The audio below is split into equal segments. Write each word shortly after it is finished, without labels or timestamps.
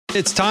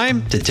It's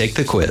time to take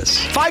the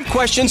quiz. 5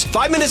 questions,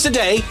 5 minutes a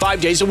day,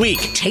 5 days a week.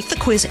 Take the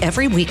quiz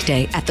every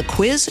weekday at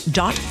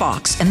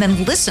thequiz.fox and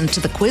then listen to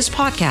the quiz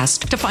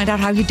podcast to find out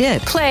how you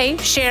did. Play,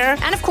 share,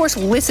 and of course,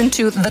 listen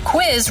to the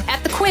quiz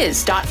at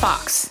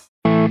thequiz.fox.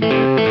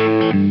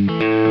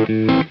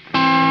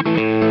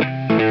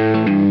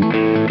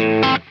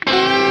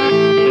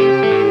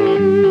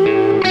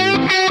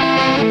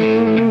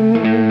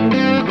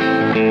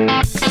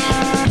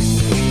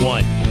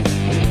 One,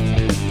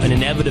 an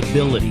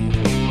inevitability.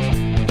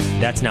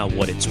 That's now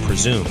what it's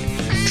presumed.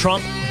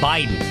 Trump,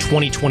 Biden,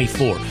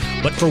 2024.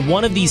 But for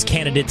one of these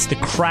candidates, the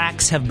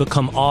cracks have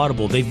become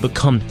audible. They've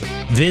become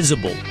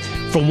visible.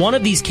 For one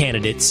of these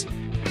candidates,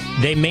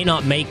 they may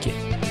not make it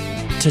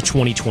to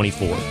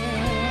 2024.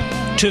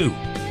 2,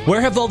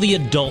 where have all the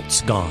adults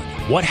gone?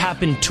 What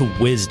happened to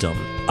wisdom?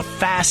 A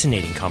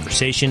fascinating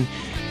conversation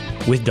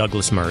with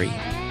Douglas Murray.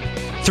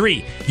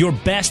 3, your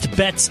best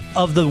bets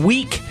of the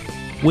week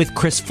with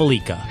Chris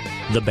Felica,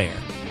 the Bear.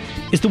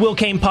 It's the Will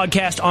Cain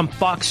Podcast on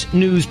Fox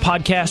News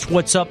Podcast.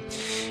 What's up?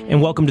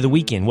 And welcome to the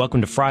weekend. Welcome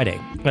to Friday.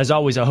 As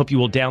always, I hope you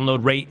will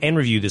download, rate, and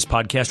review this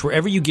podcast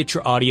wherever you get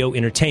your audio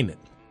entertainment.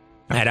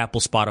 At Apple,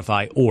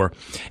 Spotify, or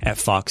at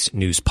Fox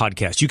News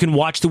Podcast. You can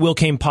watch the Will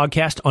Cain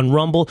Podcast on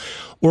Rumble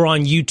or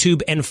on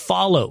YouTube and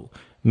follow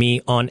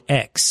me on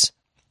X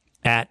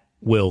at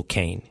Will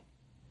Cain.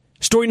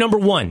 Story number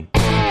 1.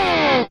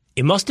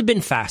 It must have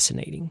been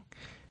fascinating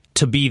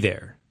to be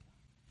there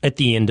at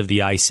the end of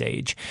the Ice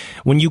Age,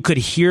 when you could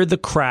hear the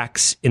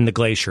cracks in the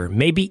glacier,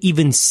 maybe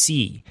even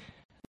see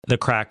the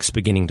cracks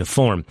beginning to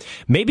form,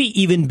 maybe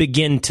even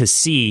begin to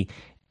see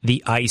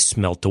the ice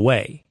melt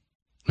away.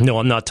 No,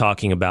 I'm not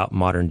talking about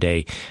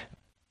modern-day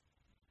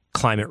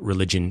climate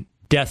religion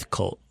death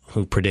cult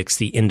who predicts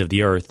the end of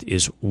the Earth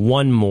is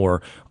one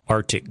more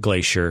Arctic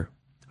glacier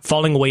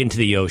falling away into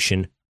the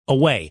ocean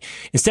away.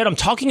 Instead, I'm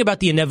talking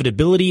about the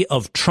inevitability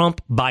of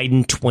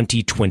Trump-Biden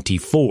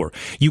 2024.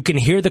 You can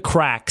hear the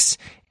cracks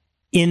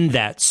in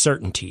that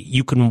certainty.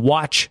 You can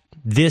watch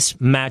this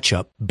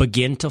matchup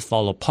begin to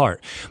fall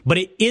apart. But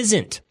it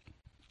isn't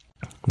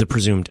the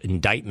presumed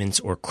indictments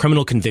or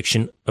criminal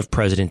conviction of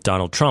President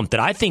Donald Trump that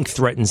I think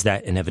threatens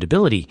that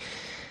inevitability.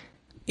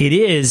 It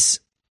is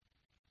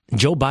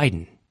Joe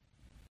Biden.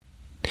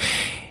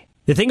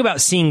 The thing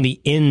about seeing the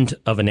end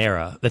of an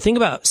era, the thing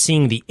about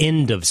seeing the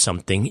end of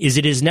something is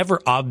it is never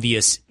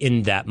obvious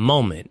in that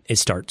moment. It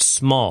starts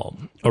small,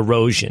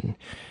 erosion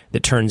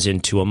that turns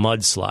into a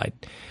mudslide.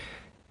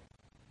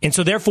 And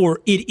so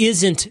therefore, it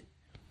isn't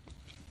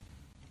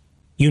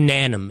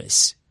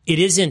unanimous. It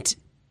isn't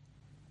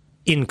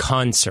in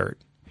concert.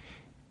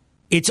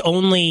 It's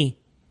only,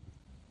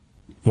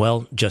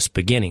 well, just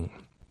beginning.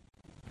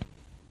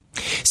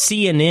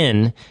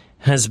 CNN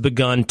has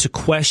begun to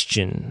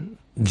question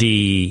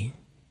the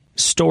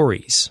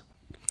stories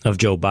of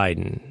Joe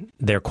Biden,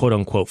 their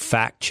quote-unquote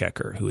fact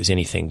checker, who is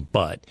anything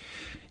but.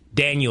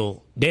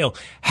 Daniel Dale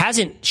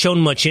hasn't shown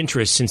much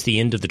interest since the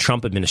end of the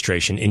Trump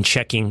administration in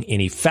checking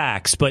any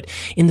facts, but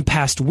in the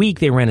past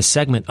week, they ran a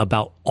segment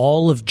about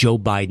all of Joe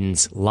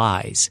Biden's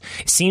lies.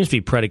 It seems to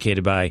be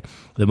predicated by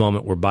the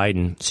moment where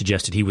Biden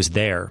suggested he was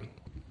there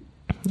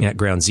at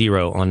Ground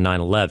Zero on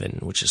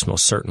 9/11, which is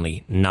most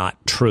certainly not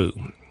true,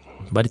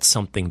 but it's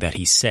something that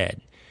he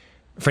said.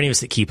 For any of us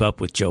that keep up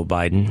with Joe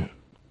Biden,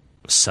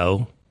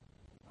 so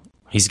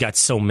he's got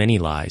so many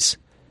lies,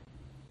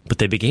 but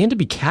they began to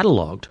be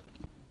cataloged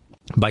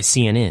by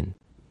CNN.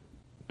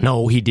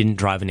 No, he didn't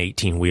drive an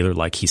 18-wheeler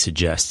like he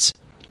suggests.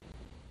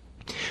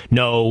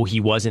 No, he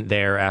wasn't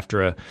there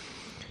after a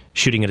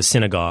shooting at a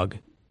synagogue.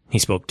 He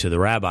spoke to the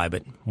rabbi,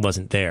 but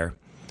wasn't there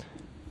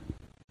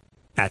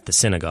at the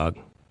synagogue.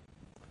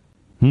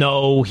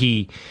 No,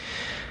 he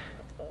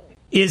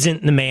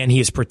isn't the man he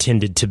has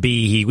pretended to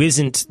be. He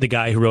isn't the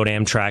guy who wrote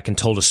Amtrak and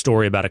told a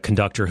story about a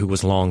conductor who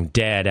was long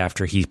dead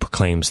after he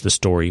proclaims the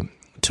story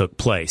took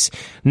place.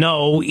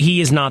 No, he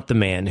is not the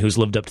man who's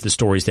lived up to the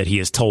stories that he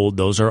has told.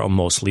 Those are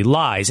mostly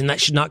lies. And that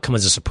should not come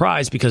as a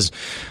surprise because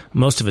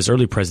most of his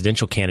early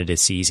presidential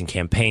candidacies and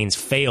campaigns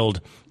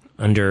failed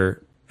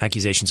under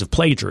accusations of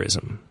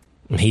plagiarism.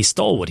 And he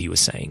stole what he was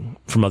saying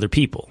from other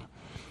people.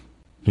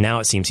 Now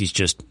it seems he's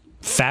just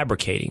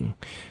fabricating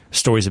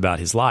stories about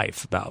his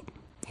life, about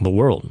the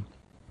world.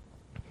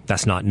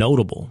 That's not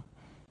notable.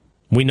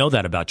 We know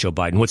that about Joe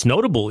Biden. What's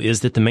notable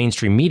is that the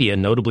mainstream media,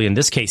 notably in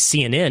this case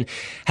CNN,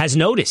 has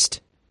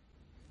noticed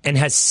and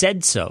has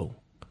said so.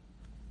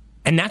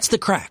 And that's the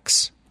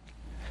cracks.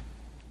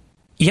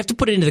 You have to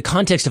put it into the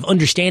context of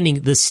understanding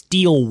the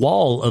steel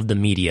wall of the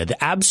media,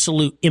 the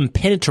absolute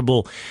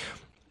impenetrable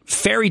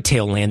fairy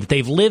tale land that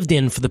they've lived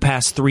in for the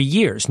past 3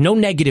 years. No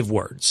negative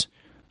words,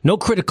 no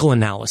critical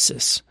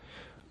analysis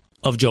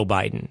of Joe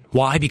Biden.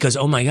 Why? Because,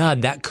 oh my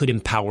God, that could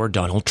empower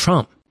Donald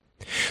Trump.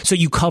 So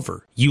you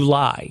cover, you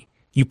lie,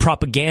 you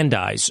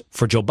propagandize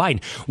for Joe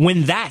Biden.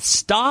 When that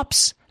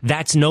stops,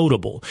 that's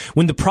notable.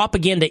 When the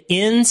propaganda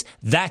ends,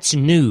 that's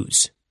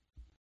news.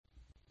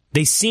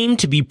 They seem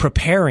to be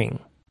preparing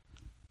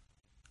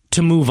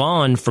to move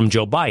on from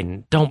Joe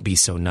Biden. Don't be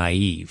so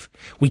naive.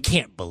 We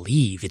can't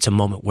believe it's a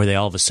moment where they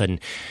all of a sudden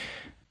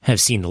have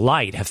seen the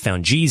light, have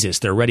found Jesus.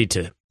 They're ready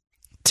to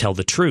tell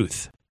the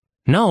truth.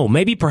 No,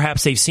 maybe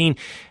perhaps they've seen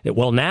that,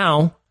 well,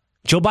 now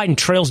Joe Biden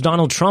trails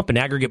Donald Trump in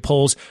aggregate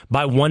polls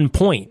by 1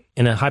 point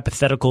in a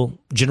hypothetical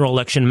general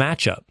election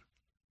matchup.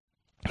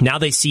 Now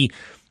they see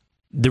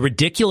the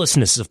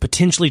ridiculousness of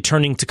potentially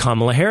turning to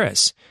Kamala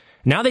Harris.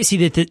 Now they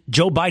see that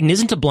Joe Biden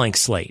isn't a blank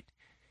slate.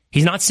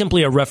 He's not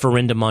simply a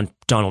referendum on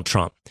Donald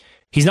Trump.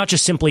 He's not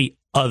just simply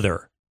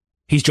other.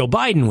 He's Joe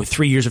Biden with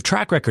 3 years of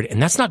track record,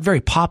 and that's not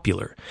very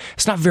popular.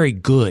 It's not very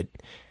good.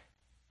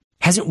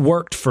 Hasn't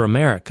worked for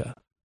America.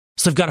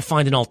 So they've got to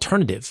find an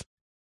alternative.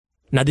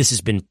 Now, this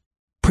has been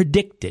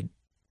predicted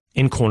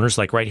in corners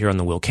like right here on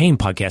the Will Cain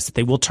podcast that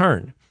they will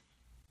turn,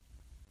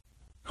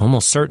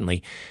 almost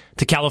certainly,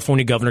 to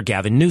California Governor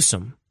Gavin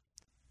Newsom.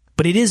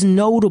 But it is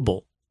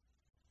notable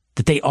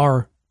that they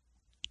are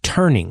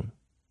turning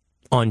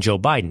on Joe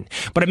Biden.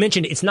 But I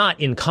mentioned it's not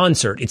in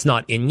concert. It's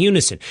not in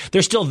unison.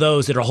 There's still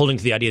those that are holding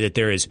to the idea that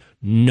there is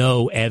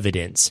no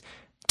evidence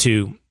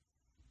to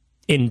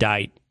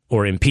indict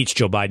or impeach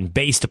Joe Biden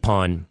based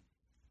upon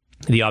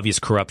the obvious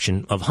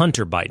corruption of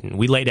Hunter Biden.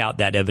 We laid out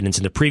that evidence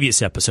in the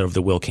previous episode of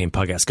the Will Cain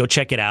podcast. Go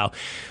check it out.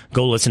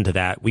 Go listen to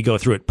that. We go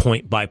through it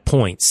point by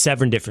point,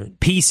 7 different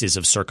pieces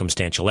of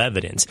circumstantial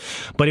evidence.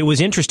 But it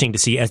was interesting to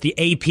see as the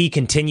AP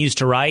continues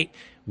to write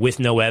with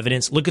no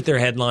evidence. Look at their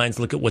headlines.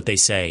 Look at what they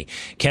say.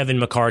 Kevin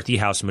McCarthy,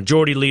 House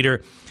Majority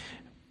Leader,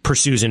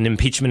 pursues an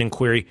impeachment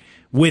inquiry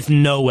with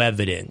no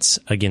evidence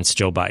against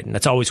Joe Biden.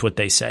 That's always what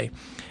they say.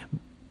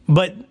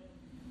 But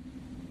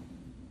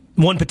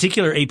one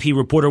particular AP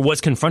reporter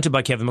was confronted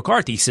by Kevin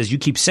McCarthy. He says, you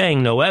keep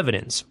saying no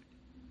evidence.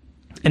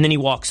 And then he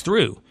walks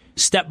through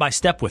step by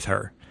step with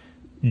her.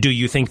 Do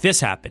you think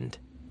this happened?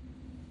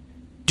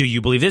 Do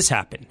you believe this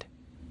happened?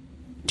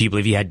 Do you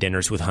believe he had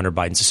dinners with Hunter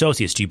Biden's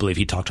associates? Do you believe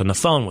he talked on the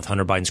phone with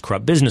Hunter Biden's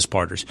corrupt business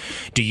partners?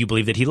 Do you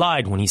believe that he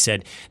lied when he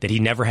said that he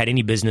never had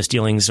any business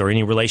dealings or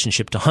any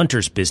relationship to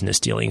Hunter's business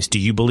dealings? Do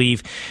you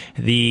believe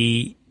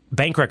the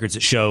bank records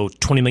that show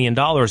 $20 million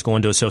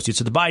going to associates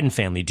of the Biden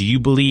family? Do you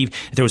believe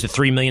that there was a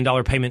 $3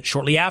 million payment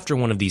shortly after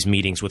one of these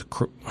meetings with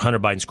Hunter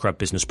Biden's corrupt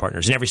business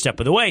partners? And every step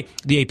of the way,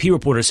 the AP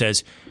reporter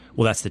says,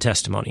 well, that's the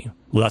testimony.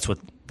 Well,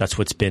 that's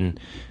what's been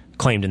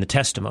claimed in the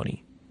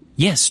testimony.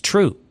 Yes,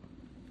 true.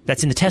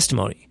 That's in the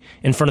testimony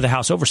in front of the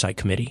House Oversight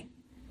Committee.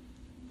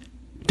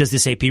 Does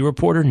this AP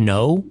reporter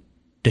know?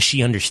 Does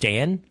she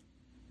understand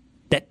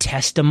that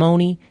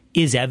testimony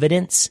is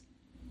evidence?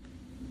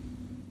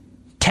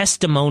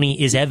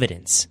 Testimony is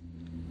evidence.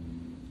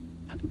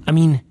 I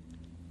mean,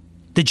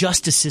 the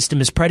justice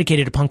system is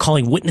predicated upon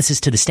calling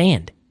witnesses to the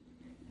stand.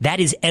 That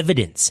is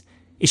evidence.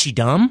 Is she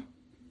dumb?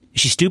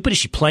 Is she stupid? Is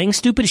she playing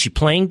stupid? Is she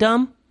playing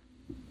dumb?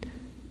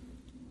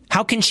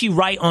 How can she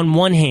write on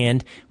one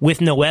hand with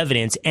no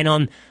evidence and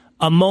on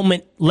a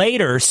moment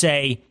later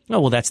say,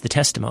 oh, well, that's the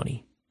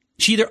testimony?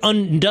 She either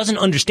doesn't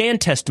understand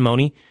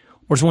testimony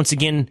or is once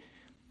again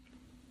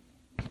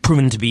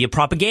proven to be a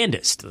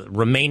propagandist,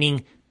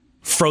 remaining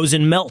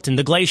frozen melt in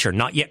the glacier,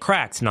 not yet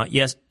cracked, not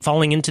yet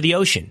falling into the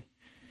ocean,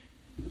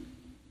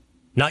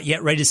 not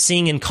yet ready to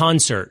sing in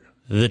concert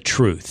the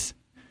truth.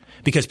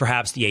 Because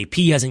perhaps the AP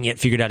hasn't yet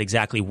figured out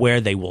exactly where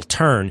they will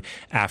turn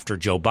after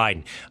Joe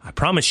Biden. I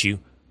promise you,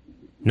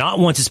 not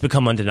once it's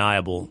become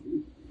undeniable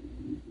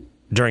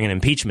during an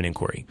impeachment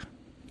inquiry,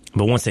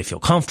 but once they feel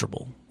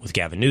comfortable with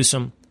Gavin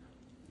Newsom,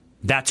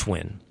 that's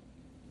when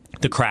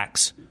the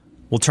cracks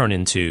will turn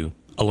into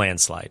a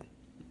landslide,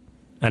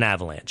 an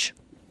avalanche.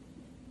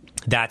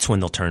 That's when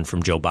they'll turn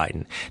from Joe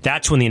Biden.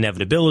 That's when the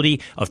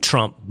inevitability of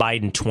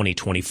Trump-Biden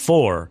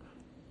 2024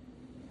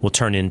 will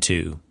turn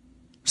into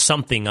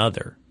something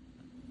other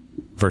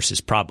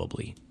versus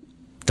probably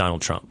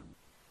Donald Trump.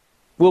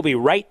 We'll be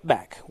right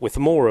back with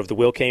more of the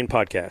Will Cain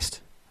podcast.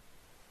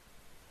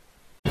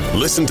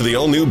 Listen to the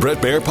all-new Bret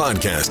Baier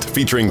podcast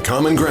featuring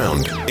Common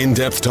Ground,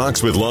 in-depth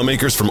talks with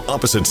lawmakers from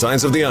opposite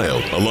sides of the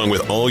aisle, along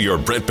with all your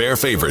Bret Baier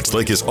favorites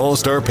like his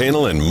all-star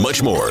panel and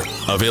much more.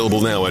 Available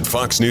now at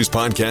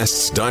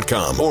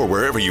foxnewspodcasts.com or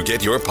wherever you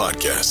get your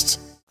podcasts.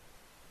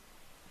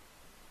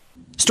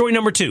 Story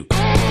number 2.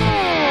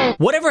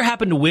 Whatever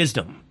happened to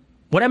wisdom?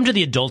 What happened to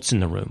the adults in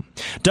the room?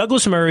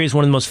 Douglas Murray is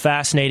one of the most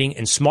fascinating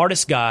and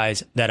smartest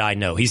guys that I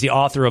know. He's the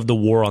author of The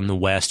War on the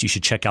West. You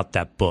should check out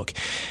that book.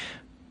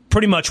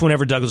 Pretty much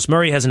whenever Douglas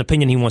Murray has an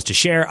opinion he wants to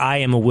share, I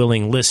am a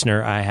willing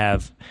listener. I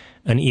have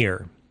an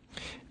ear.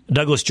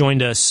 Douglas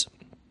joined us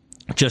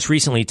just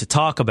recently to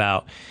talk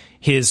about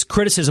his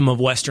criticism of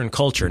Western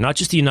culture, not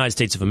just the United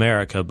States of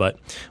America,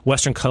 but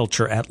Western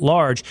culture at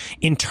large,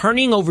 in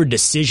turning over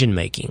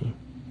decision-making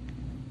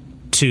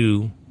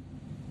to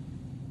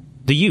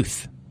the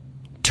youth,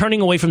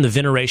 turning away from the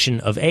veneration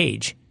of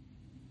age.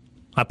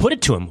 I put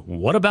it to him,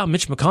 what about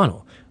Mitch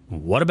McConnell?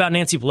 What about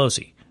Nancy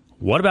Pelosi?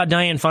 What about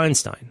Dianne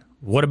Feinstein?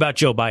 What about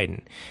Joe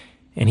Biden?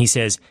 And he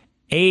says,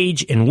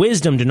 age and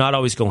wisdom do not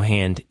always go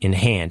hand in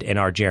hand. And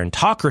our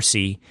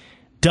gerontocracy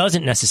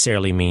doesn't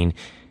necessarily mean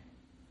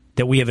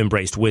that we have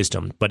embraced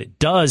wisdom, but it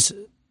does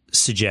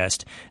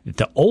suggest that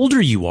the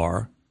older you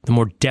are, the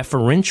more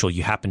deferential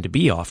you happen to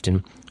be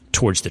often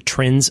towards the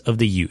trends of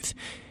the youth.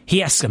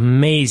 He asks an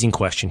amazing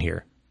question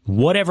here.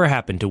 Whatever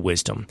happened to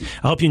wisdom?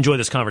 I hope you enjoy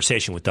this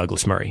conversation with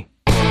Douglas Murray.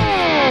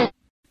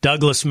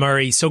 Douglas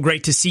Murray, so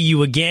great to see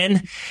you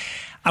again.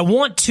 I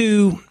want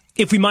to,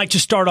 if we might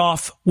just start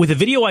off with a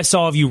video I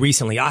saw of you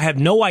recently. I have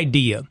no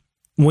idea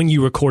when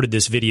you recorded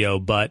this video,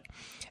 but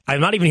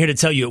I'm not even here to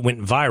tell you it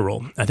went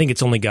viral. I think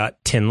it's only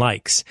got 10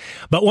 likes.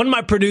 But one of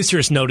my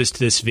producers noticed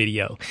this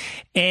video,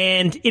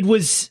 and it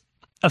was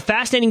a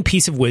fascinating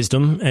piece of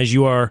wisdom, as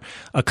you are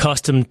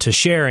accustomed to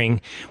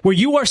sharing, where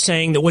you are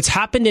saying that what's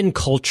happened in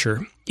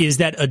culture is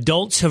that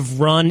adults have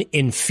run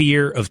in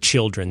fear of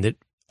children, that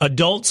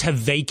adults have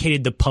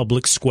vacated the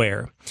public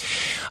square.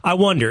 I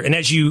wonder, and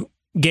as you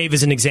gave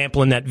as an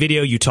example in that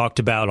video, you talked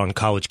about on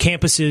college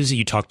campuses,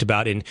 you talked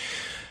about in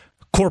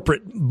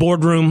corporate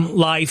boardroom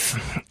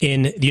life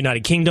in the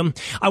United Kingdom.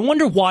 I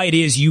wonder why it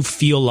is you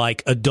feel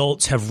like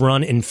adults have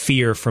run in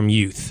fear from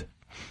youth.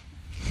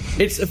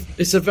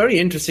 It's a very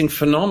interesting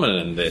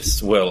phenomenon,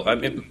 this, Will. I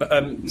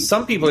mean,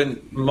 some people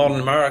in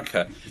modern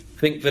America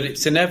think that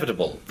it's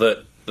inevitable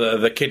that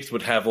the kids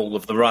would have all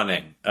of the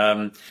running.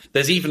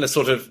 There's even a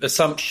sort of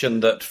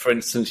assumption that, for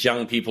instance,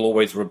 young people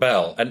always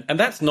rebel. And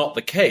that's not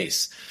the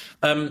case.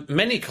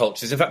 Many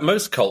cultures, in fact,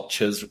 most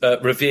cultures,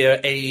 revere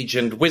age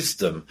and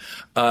wisdom.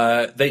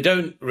 They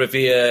don't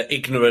revere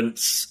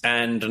ignorance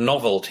and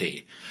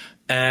novelty.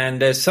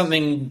 And there's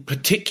something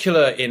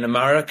particular in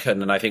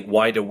American and I think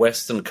wider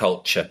Western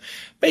culture,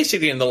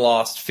 basically in the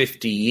last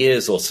 50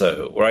 years or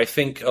so, where I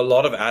think a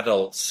lot of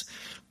adults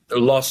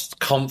lost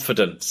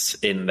confidence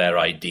in their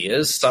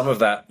ideas. Some of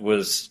that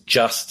was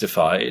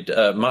justified.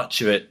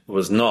 Much of it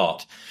was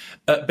not.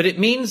 But it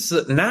means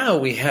that now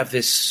we have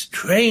this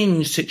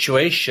strange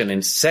situation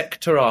in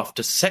sector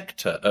after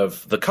sector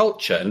of the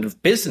culture and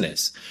of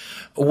business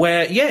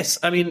where, yes,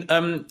 I mean,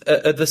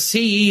 the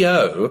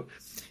CEO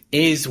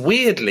is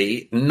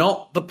weirdly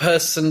not the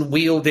person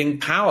wielding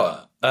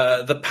power.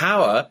 The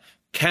power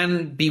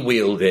can be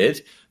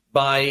wielded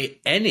by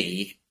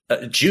any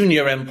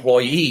junior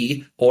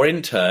employee or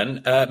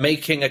intern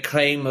making a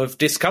claim of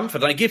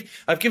discomfort.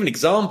 I've given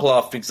example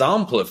after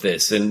example of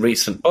this in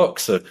recent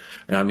books.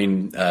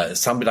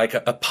 Somebody like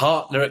a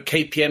partner at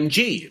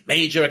KPMG,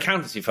 major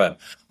accountancy firm.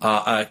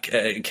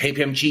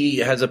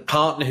 KPMG has a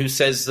partner who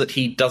says that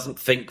he doesn't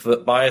think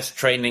that bias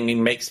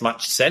training makes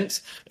much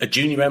sense. A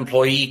junior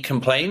employee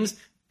complains,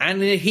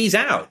 and he's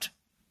out.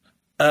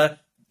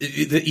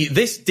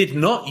 This did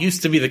not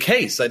used to be the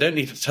case. I don't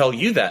need to tell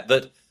you that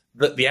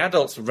the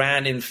adults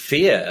ran in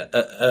fear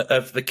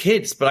of the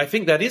kids. But I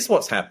think that is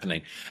what's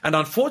happening. And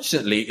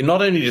unfortunately,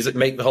 not only does it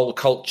make the whole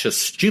culture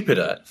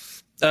stupider,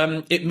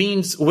 it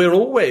means we're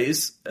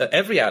always,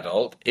 every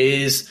adult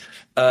is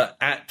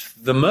at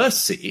the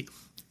mercy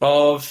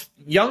of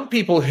young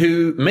people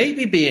who may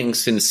be being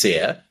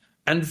sincere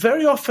and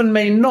very often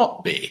may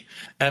not be,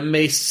 and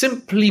may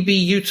simply be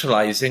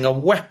utilizing a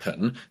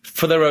weapon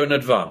for their own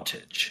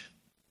advantage.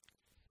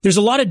 There's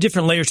a lot of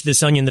different layers to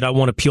this onion that I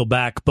want to peel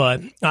back,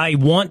 but I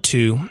want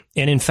to,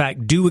 and in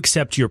fact do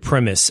accept your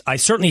premise. I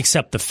certainly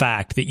accept the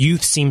fact that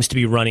youth seems to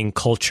be running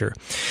culture.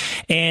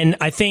 And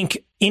I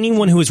think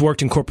anyone who has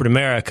worked in corporate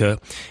America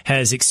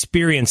has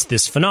experienced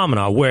this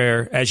phenomena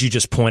where, as you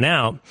just point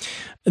out,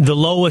 the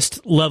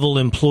lowest level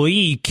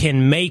employee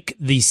can make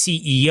the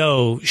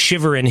CEO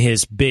shiver in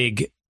his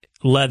big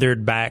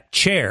leathered back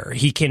chair.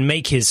 He can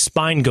make his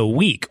spine go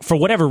weak for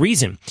whatever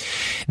reason.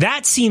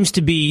 That seems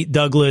to be,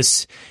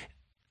 Douglas,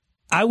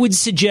 I would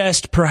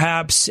suggest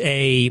perhaps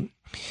a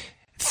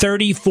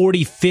 30,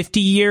 40,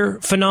 50-year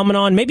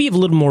phenomenon, maybe a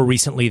little more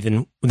recently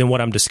than what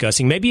I'm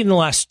discussing, maybe in the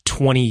last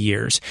 20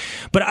 years.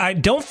 But I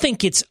don't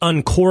think it's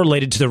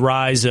uncorrelated to the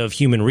rise of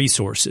human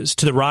resources,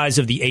 to the rise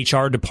of the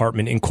HR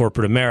department in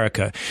corporate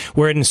America,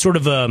 where in sort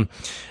of a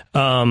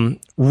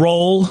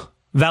role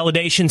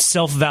validation,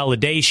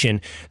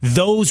 self-validation,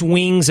 those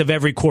wings of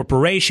every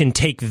corporation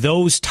take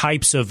those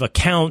types of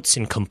accounts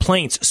and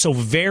complaints so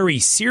very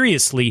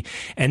seriously,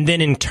 and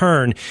then in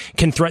turn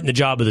can threaten the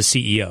job of the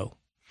CEO.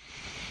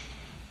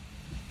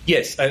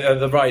 Yes,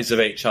 the rise of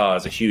HR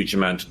has a huge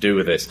amount to do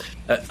with this.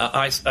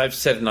 I've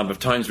said a number of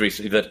times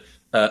recently that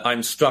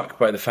I'm struck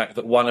by the fact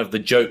that one of the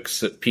jokes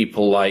that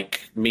people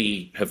like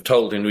me have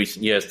told in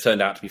recent years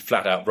turned out to be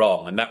flat out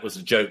wrong. And that was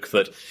a joke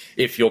that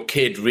if your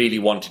kid really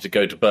wanted to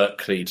go to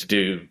Berkeley to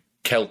do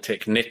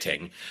Celtic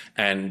knitting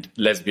and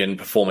lesbian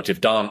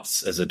performative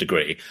dance as a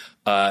degree,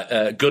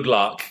 good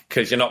luck,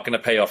 because you're not going to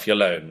pay off your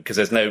loan because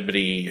there's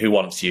nobody who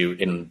wants you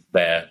in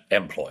their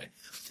employ.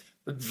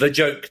 The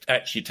joke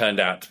actually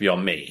turned out to be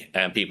on me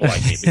and people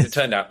like me, because it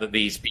turned out that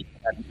these people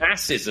had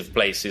masses of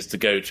places to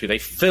go to. They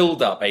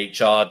filled up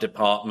HR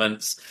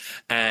departments,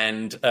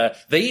 and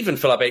they even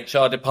fill up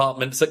HR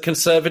departments at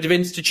conservative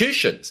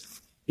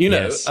institutions. You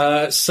know,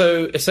 yes.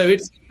 So it's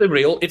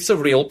a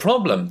real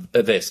problem.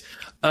 This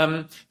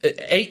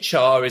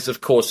HR is,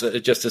 of course,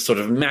 just a sort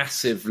of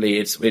massively.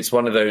 It's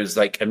one of those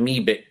like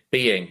amoebic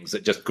beings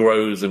that just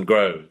grows and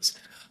grows.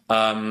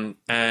 And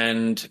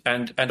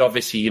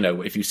obviously, you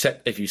know, if you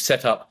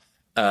set up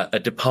a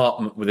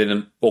department within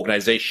an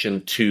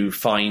organization to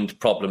find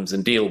problems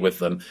and deal with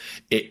them,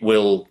 it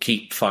will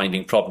keep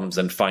finding problems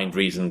and find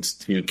reasons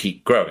to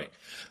keep growing.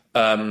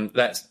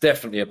 That's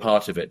definitely a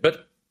part of it.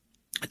 But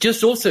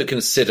just also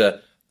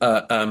consider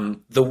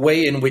the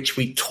way in which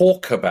we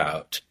talk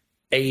about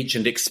age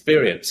and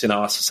experience in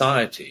our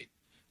society.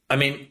 I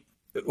mean,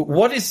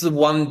 what is the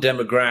one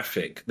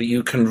demographic that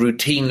you can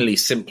routinely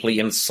simply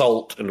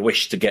insult and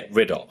wish to get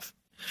rid of?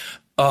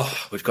 Oh,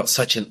 we've got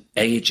such an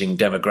aging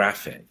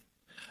demographic.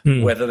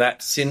 Whether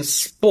that's in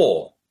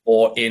sport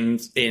or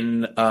in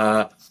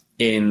I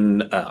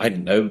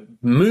don't know,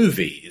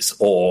 movies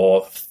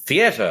or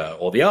theatre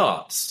or the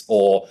arts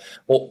or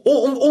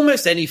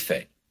almost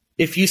anything.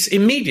 If you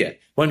in media,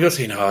 when you're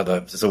saying,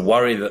 there's a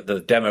worry that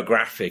the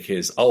demographic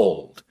is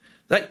old.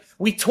 Like,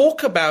 we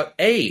talk about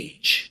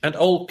age and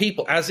old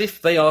people as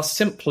if they are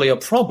simply a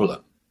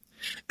problem,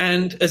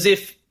 and as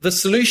if the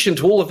solution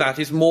to all of that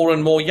is more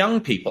and more young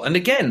people. And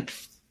again,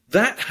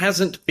 that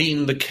hasn't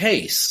been the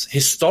case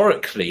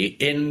historically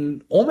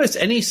in almost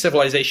any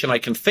civilization I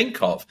can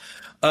think of.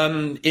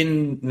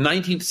 In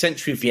 19th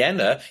century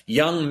Vienna,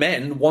 young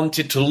men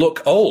wanted to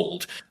look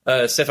old.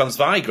 Stefan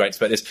Zweig writes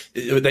about this.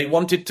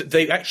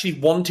 They actually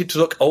wanted to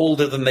look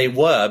older than they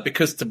were,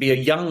 because to be a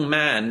young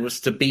man was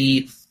to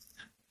be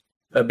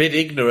a bit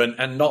ignorant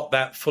and not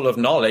that full of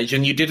knowledge,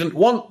 and you didn't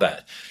want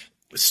that.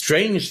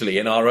 Strangely,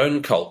 in our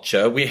own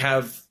culture, we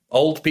have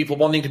old people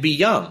wanting to be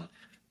young,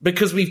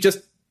 because we've just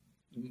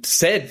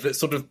said that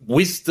sort of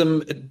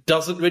wisdom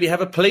doesn't really have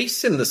a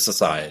place in the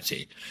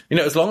society. You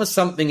know, as long as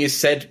something is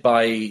said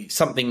by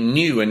something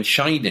new and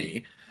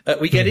shiny,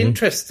 we get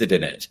interested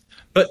in it.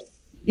 But,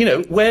 you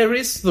know, where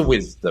is the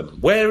wisdom?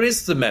 Where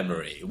is the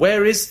memory?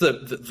 Where is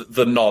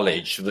the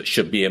knowledge that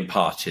should be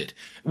imparted?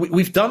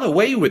 We've done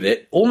away with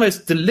it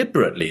almost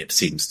deliberately, it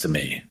seems to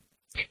me.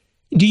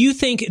 Do you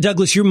think,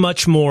 Douglas, you're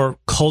much more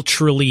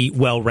culturally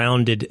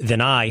well-rounded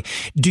than I.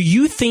 Do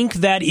you think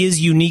that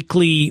is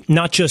uniquely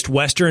not just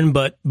Western,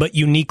 but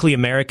uniquely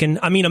American?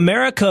 I mean,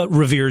 America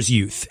reveres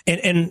youth,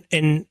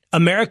 and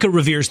America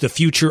reveres the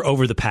future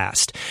over the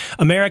past.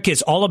 America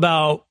is all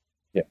about,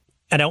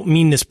 I don't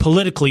mean this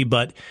politically,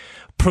 but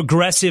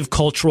progressive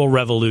cultural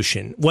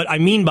revolution. What I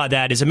mean by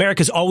that is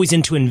America's always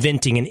into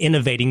inventing and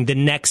innovating the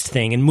next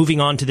thing and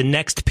moving on to the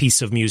next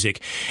piece of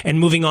music and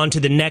moving on to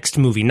the next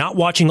movie, not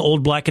watching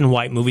old black and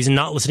white movies and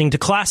not listening to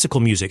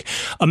classical music.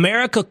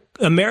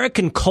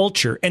 American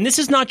culture, and this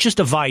is not just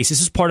a vice,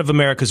 this is part of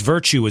America's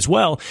virtue as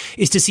well,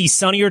 is to see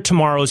sunnier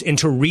tomorrows and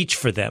to reach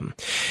for them.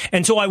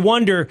 And so I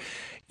wonder,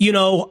 you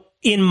know,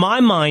 in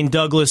my mind,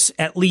 Douglas,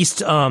 at least,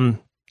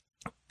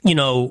 you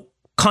know,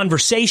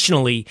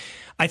 conversationally,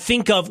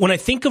 when I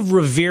think of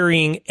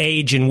revering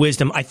age and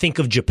wisdom, I think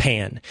of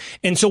Japan.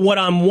 And so what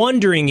I'm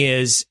wondering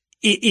is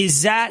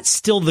that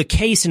still the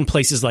case in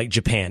places like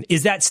Japan?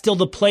 Is that still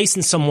the place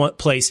in some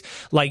place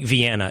like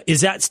Vienna?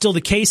 Is that still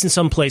the case in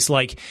some place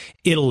like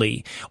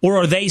Italy? Or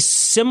are they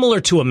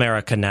similar to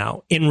America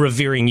now in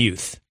revering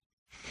youth?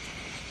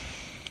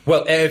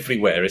 Well,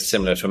 everywhere is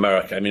similar to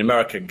America. I mean,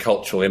 American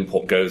cultural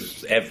import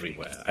goes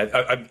everywhere.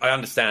 I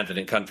understand that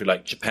in a country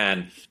like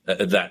Japan,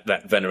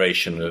 that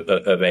veneration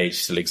of age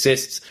still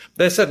exists.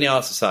 There certainly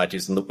are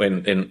societies in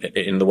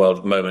the world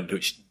at the moment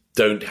which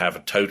don't have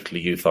a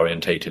totally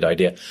youth-orientated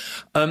idea.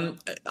 I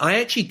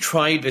actually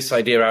tried this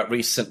idea out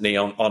recently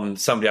on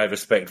somebody I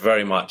respect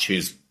very much,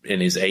 who's in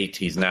his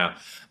 80s now.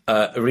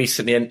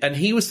 Recently, and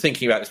he was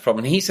thinking about this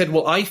problem. And he said,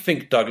 well, I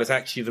think, Douglas,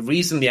 actually the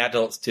reason the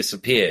adults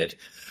disappeared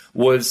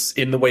was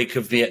in the wake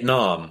of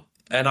Vietnam.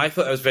 And I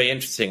thought that was very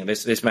interesting.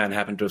 This man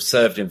happened to have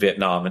served in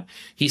Vietnam. And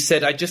he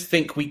said, I just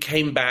think we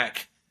came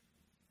back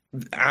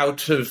we're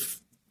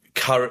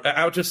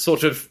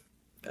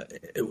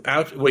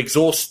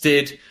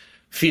exhausted,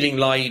 feeling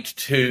lied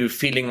to,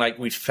 feeling like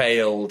we'd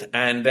failed.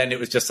 And then it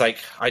was just like,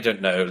 I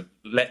don't know,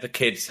 let the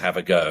kids have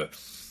a go.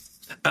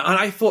 And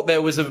I thought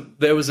there was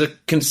a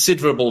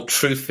considerable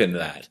truth in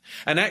that.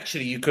 And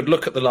actually, you could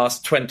look at the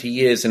last 20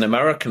 years in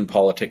American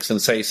politics and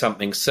say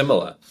something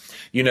similar.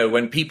 You know,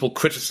 when people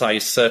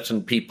criticize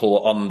certain people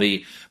on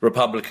the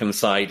Republican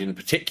side in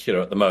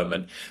particular at the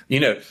moment, you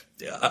know,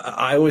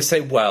 I always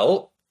say,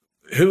 well,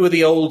 who are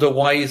the older,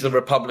 wiser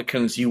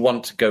Republicans you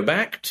want to go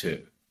back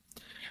to?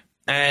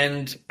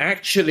 And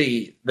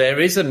actually, there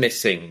is a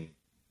missing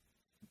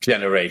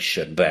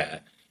generation there.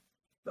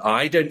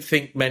 I don't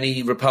think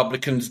many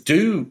Republicans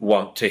do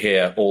want to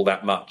hear all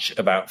that much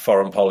about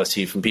foreign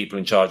policy from people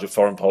in charge of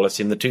foreign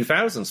policy in the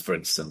 2000s, for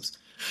instance.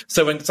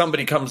 So when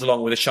somebody comes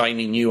along with a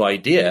shiny new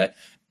idea,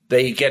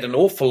 they get an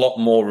awful lot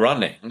more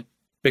running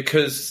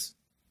because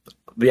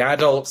the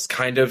adults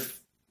kind of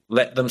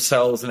let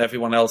themselves and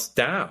everyone else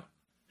down.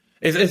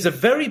 It's a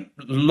very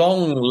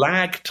long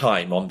lag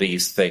time on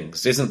these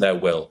things, isn't there,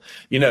 Will?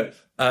 You know,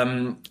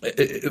 and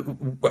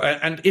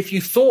if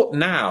you thought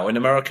now in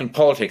American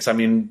politics, I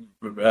mean,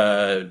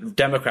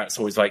 Democrats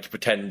always like to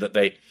pretend that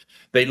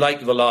they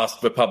like the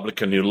last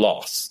Republican who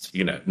lost,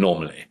 you know,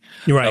 normally.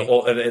 Right.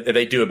 Or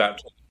they do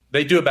about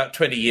They do about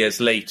 20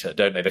 years later,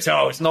 don't they? They say,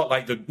 it's not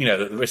like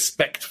the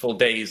respectful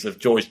days of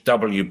George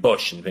W.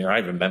 Bush. And I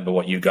remember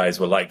what you guys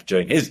were like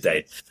during his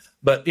day.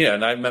 But,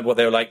 and I remember what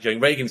they were like during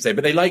Reagan's day.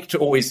 But they like to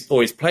always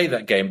play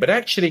that game. But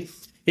actually,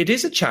 it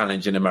is a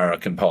challenge in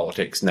American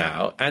politics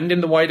now and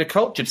in the wider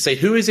culture to say,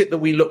 who is it that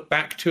we look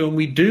back to and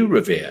we do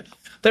revere?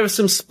 There are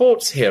some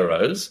sports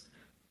heroes,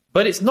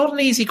 but it's not an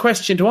easy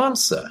question to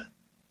answer.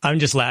 I'm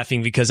just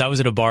laughing because I was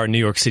at a bar in New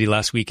York City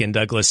last weekend,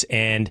 Douglas,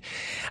 and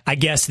I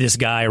guess this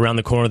guy around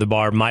the corner of the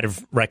bar might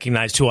have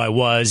recognized who I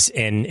was.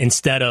 And and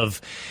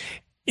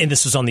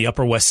this was on the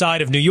Upper West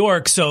Side of New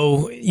York.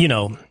 So,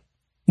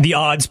 the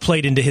odds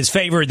played into his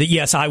favor that,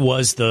 yes, I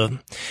was the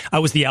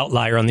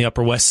outlier on the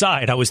Upper West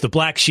Side. I was the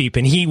black sheep,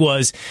 and he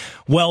was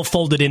well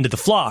folded into the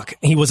flock.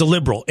 He was a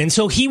liberal. And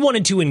so he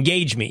wanted to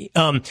engage me.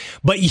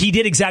 But he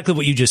did exactly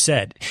what you just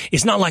said.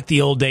 It's not like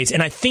the old days.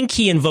 And I think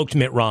he invoked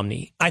Mitt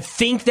Romney. I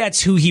think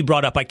that's who he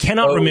brought up. I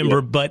cannot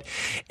remember, but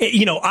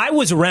I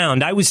was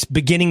around. I was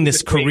beginning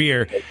this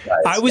career.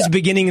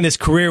 Beginning this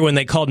career when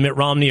they called Mitt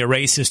Romney a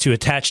racist who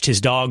attached his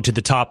dog to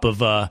the top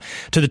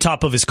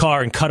of his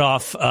car and cut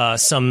off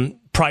some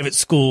private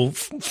school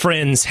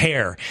friend's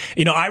hair.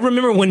 I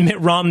remember when Mitt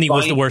Romney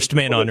was the worst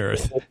man on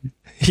earth.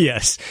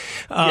 Yes.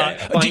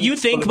 Do you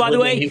think, by the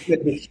way,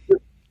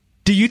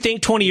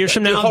 20 years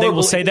from now they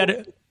will say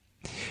that?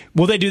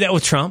 Will they do that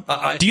with Trump?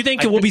 Do you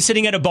think we'll be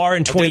sitting at a bar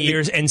in 20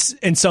 years and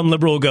some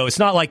liberal will go, it's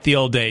not like the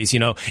old days,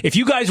 If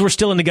you guys were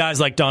still into guys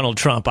like Donald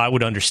Trump, I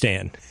would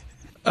understand.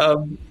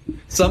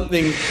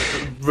 Something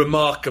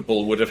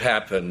remarkable would have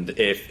happened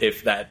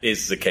if that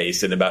is the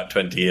case in about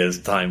 20 years'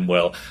 time.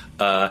 Well,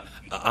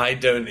 I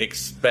don't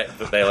expect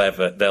that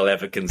they'll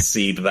ever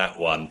concede that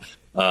one.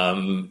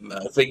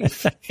 I think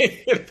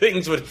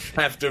things would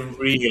have to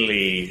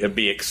really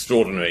be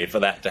extraordinary for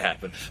that to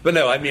happen. But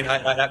no, I mean,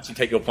 I actually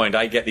take your point.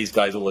 I get these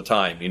guys all the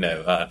time.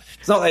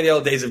 It's not like the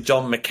old days of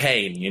John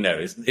McCain.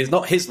 It's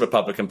not his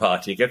Republican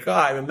Party. You go,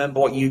 I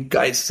remember what you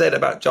guys said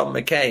about John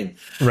McCain.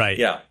 Right.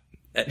 Yeah.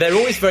 They're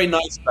always very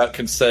nice about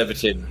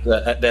conservatives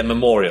at their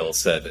memorial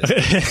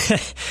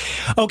service.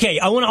 Okay,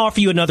 I want to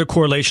offer you another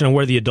correlation on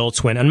where the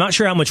adults went. I'm not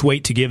sure how much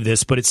weight to give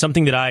this, but it's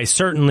something that I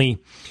certainly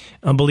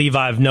believe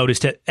I've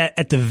noticed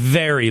at the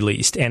very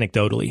least,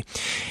 anecdotally.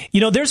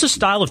 There's a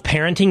style of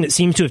parenting that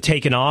seems to have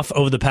taken off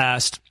over the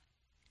past,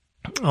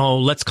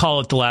 let's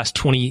call it the last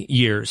 20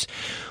 years,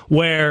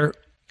 where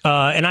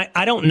and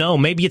I don't know,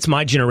 maybe it's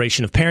my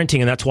generation of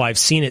parenting, and that's why I've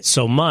seen it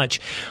so much,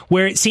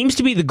 where it seems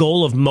to be the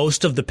goal of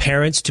most of the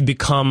parents to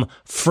become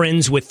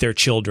friends with their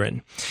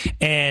children.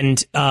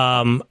 And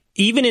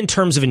even in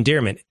terms of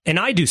endearment, and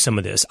I do some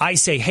of this, I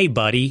say, hey,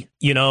 buddy,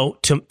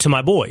 to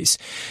my boys.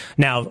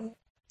 Now,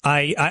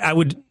 I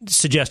would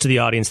suggest to the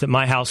audience that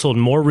my household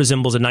more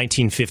resembles a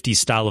 1950s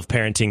style of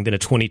parenting than a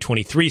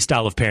 2023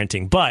 style of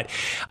parenting. But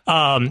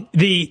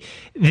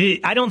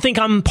I don't think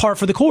I'm par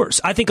for the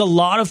course. I think a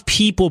lot of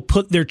people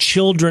put their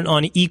children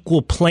on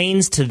equal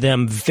planes to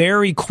them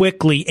very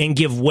quickly and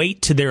give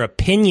weight to their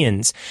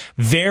opinions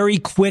very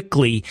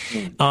quickly.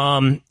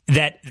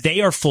 That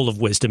they are full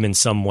of wisdom in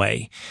some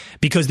way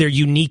because they're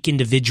unique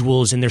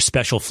individuals and they're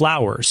special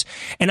flowers.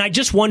 And I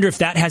just wonder if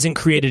that hasn't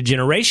created a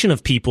generation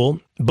of people,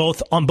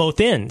 on both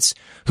ends,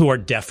 who are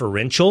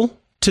deferential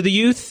to the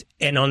youth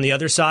and on the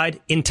other side,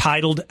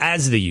 entitled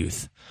as the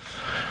youth.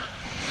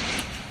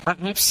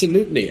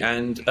 Absolutely.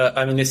 And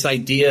this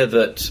idea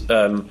that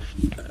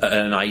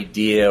an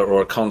idea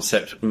or a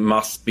concept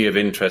must be of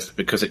interest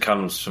because it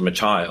comes from a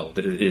child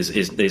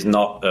is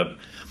not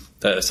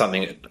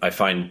something I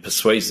find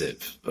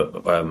persuasive,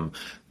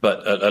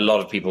 but a lot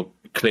of people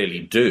clearly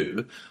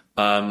do.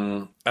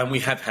 And we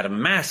have had a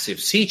massive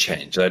sea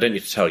change, I don't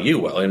need to tell you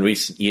well, in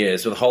recent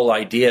years, with the whole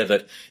idea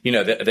that,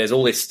 there's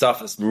all this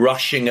stuff that's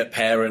rushing at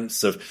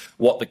parents of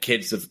what the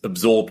kids have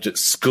absorbed at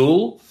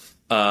school.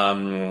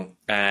 And,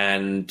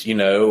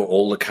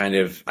 all the kind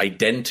of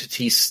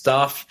identity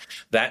stuff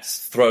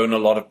that's thrown a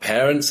lot of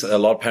parents. A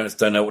lot of parents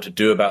don't know what to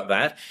do about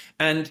that.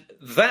 And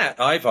that,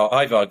 I've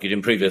argued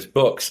in previous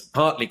books,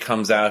 partly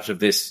comes out of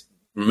this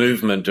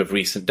movement of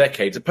recent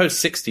decades, a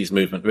post-60s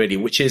movement, really,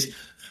 which is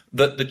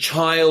that the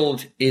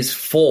child is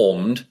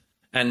formed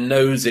and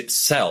knows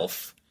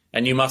itself,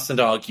 and you mustn't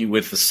argue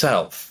with the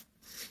self.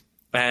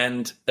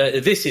 And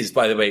this is,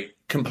 by the way,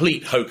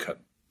 complete hokum.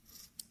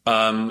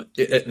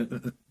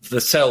 The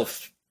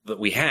self that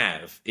we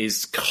have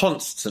is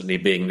constantly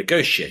being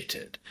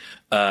negotiated.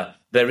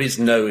 There is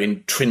no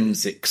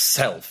intrinsic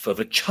self of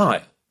a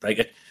child.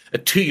 Like a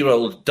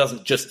 2-year-old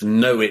doesn't just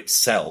know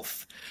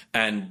itself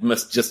and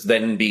must just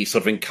then be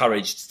sort of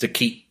encouraged to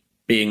keep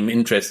being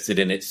interested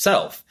in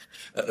itself.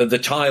 The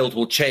child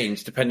will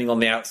change depending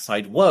on the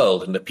outside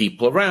world and the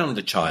people around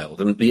the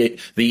child and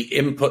the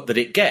input that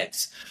it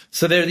gets.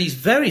 So there are these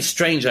very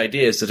strange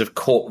ideas that have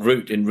caught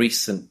root in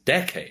recent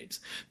decades,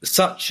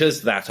 such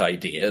as that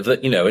idea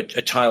that,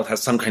 a child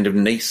has some kind of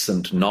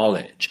nascent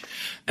knowledge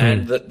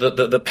and that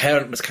the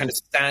parent must kind of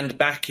stand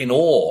back in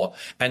awe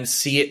and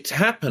see it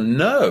happen.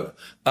 No,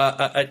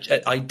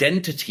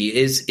 identity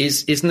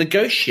is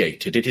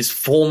negotiated. It is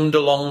formed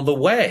along the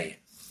way.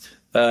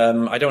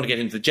 I don't want to get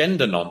into the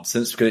gender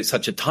nonsense because it's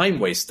such a time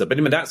waster. But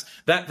I mean,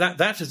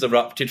 that has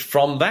erupted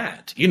from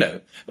that. You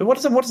know, what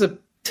does a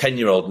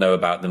 10-year-old know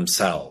about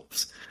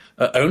themselves?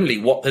 Only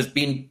what has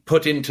been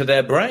put into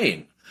their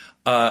brain.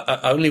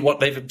 Only what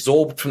they've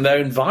absorbed from their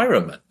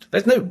environment.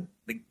 There's no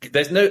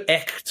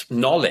echt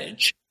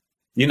knowledge,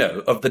 you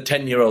know, of the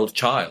 10-year-old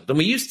child. And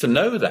we used to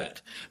know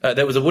that.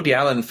 There was a Woody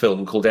Allen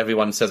film called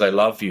Everyone Says I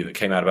Love You that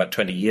came out about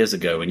 20 years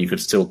ago, and you could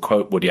still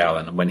quote Woody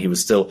Allen and when he was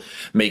still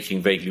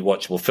making vaguely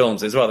watchable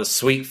films. It's a rather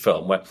sweet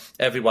film where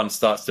everyone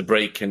starts to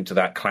break into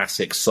that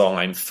classic song,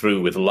 I'm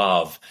Through with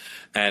Love,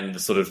 and the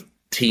sort of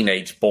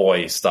teenage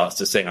boy starts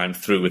to sing I'm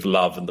Through with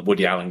Love, and the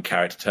Woody Allen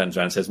character turns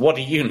around and says, what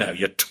do you know?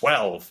 You're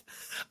 12.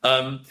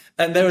 And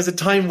there was a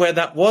time where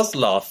that was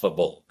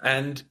laughable,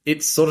 and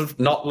it's sort of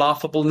not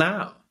laughable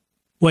now.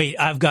 Wait,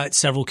 I've got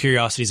several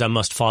curiosities I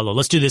must follow.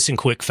 Let's do this in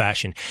quick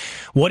fashion.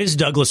 What is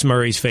Douglas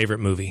Murray's favorite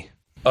movie?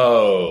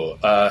 Oh,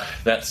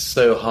 that's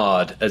so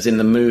hard. As in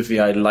the movie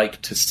I like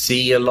to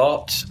see a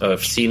lot.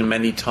 I've seen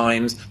many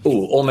times.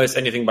 Oh, almost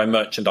anything by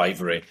Merchant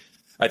Ivory.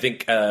 I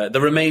think The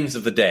Remains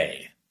of the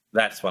Day.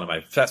 That's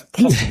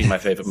possibly my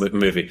favorite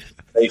movie,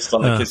 based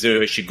on the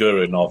Kazuo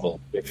Ishiguro novel,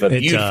 with a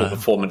beautiful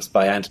performance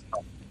by Anthony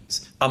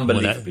Hopkins.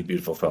 Unbelievably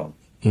beautiful film.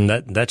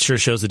 That sure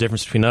shows the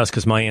difference between us,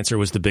 because my answer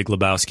was The Big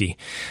Lebowski.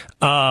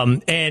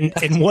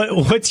 And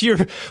what's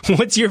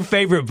your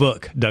favorite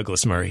book,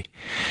 Douglas Murray?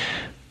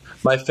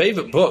 My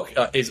favorite book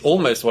is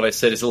almost what I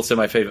said is also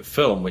my favorite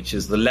film, which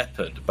is The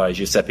Leopard by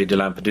Giuseppe de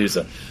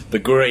Lampedusa, the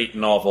great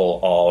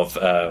novel of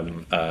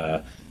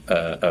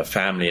a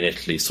family in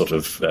Italy sort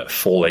of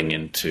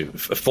falling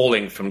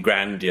from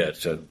grandeur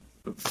to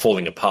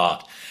falling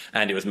apart.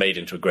 And it was made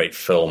into a great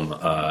film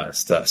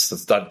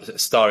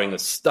starring the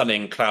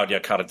stunning Claudia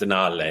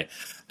Cardinale.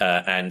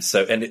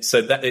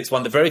 It's one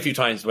of the very few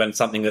times when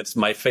something that's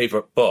my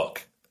favorite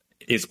book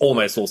is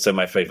almost also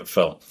my favorite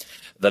film.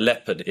 The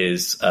Leopard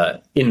is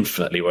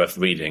infinitely worth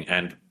reading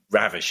and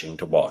ravishing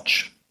to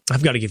watch.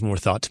 I've got to give more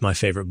thought to my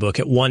favorite book.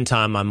 At one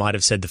time, I might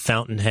have said The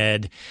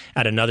Fountainhead.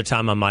 At another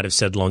time, I might have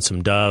said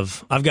Lonesome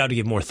Dove. I've got to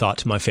give more thought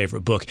to my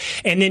favorite book.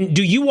 And then,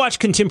 do you watch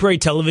contemporary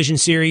television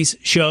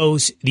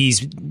shows,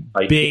 these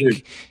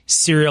big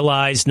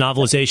serialized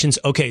novelizations?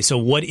 Okay, so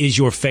what is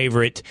your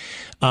favorite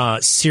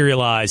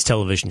serialized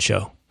television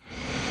show?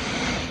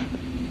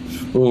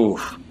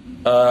 Ooh,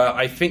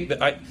 I think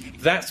that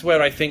that's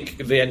where I think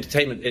the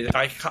entertainment is.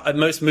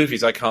 Most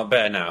movies I can't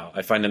bear now.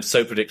 I find them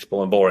so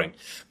predictable and boring.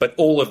 But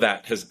all of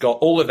that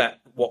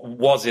what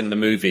was in the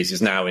movies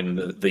is now in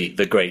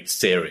the great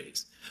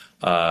series.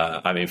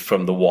 I mean,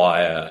 from The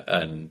Wire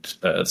and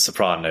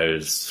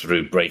Sopranos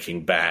through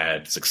Breaking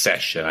Bad,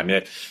 Succession. I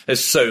mean,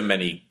 there's so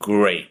many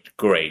great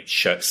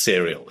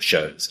serial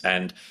shows.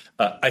 And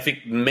I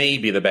think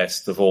maybe the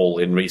best of all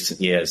in recent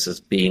years has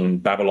been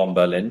Babylon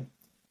Berlin.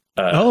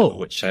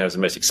 Which I know is the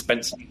most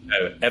expensive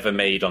show ever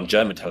made on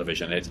German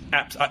television.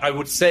 I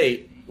would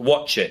say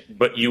watch it,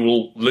 but you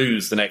will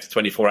lose the next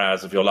 24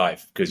 hours of your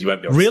life because you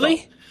won't be able to stop.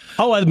 Really?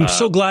 Oh, I'm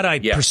so glad I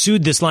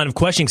pursued this line of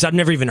questioning because I've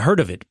never even heard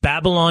of it.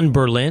 Babylon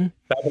Berlin?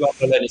 Babylon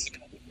Berlin is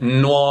a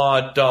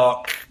noir,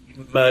 dark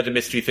murder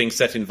mystery thing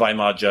set in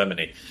Weimar,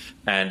 Germany,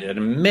 and an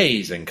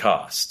amazing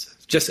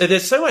cast.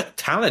 There's so much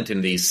talent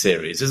in these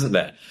series, isn't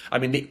there? I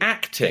mean, the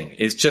acting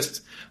is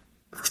just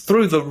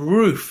through the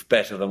roof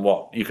better than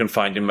what you can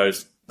find in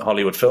most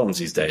Hollywood films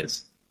these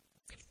days.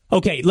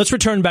 Okay, let's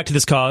return back to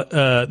this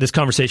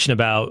conversation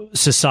about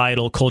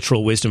societal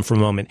cultural wisdom for a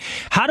moment.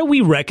 How do we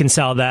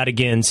reconcile that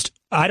against?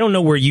 I don't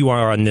know where you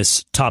are on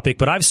this topic,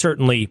 but I've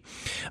certainly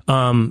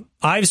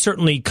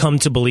come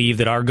to believe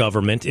that our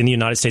government in the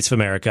United States of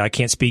America, I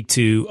can't speak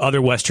to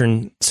other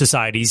Western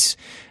societies,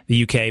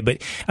 the UK,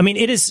 but I mean,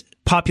 it is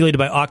populated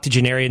by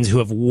octogenarians who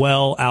have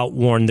well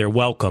outworn their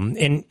welcome,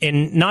 and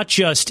not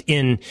just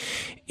in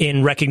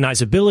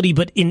recognizability,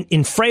 but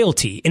in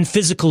frailty, in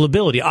physical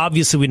ability.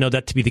 Obviously, we know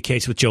that to be the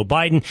case with Joe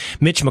Biden.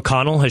 Mitch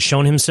McConnell has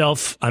shown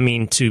himself,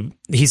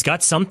 he's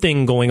got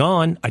something going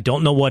on. I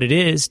don't know what it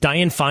is.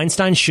 Dianne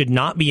Feinstein should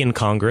not be in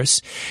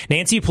Congress.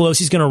 Nancy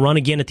Pelosi's going to run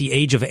again at the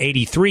age of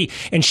 83.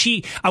 And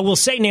I will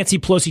say Nancy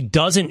Pelosi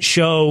doesn't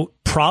show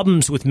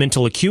problems with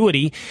mental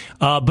acuity,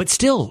 but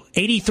still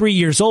 83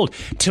 years old.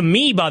 To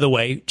me, by the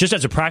way, just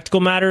as a practical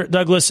matter,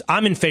 Douglas,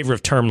 I'm in favor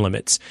of term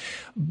limits.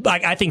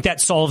 I think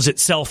that solves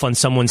itself on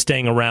someone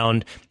staying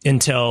around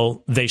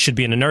until they should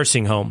be in a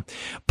nursing home.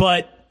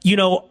 But,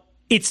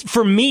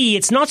 for me,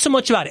 it's not so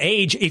much about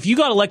age. If you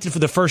got elected for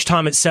the first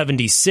time at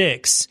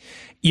 76,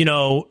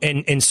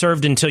 and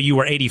served until you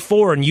were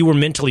 84 and you were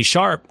mentally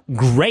sharp,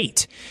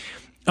 great.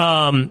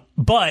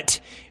 But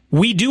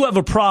we do have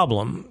a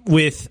problem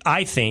with,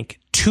 I think,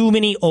 too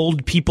many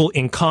old people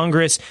in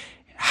Congress.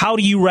 How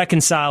do you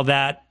reconcile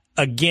that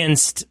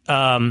against,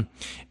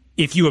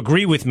 if you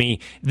agree with me,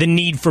 the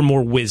need for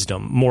more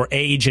wisdom, more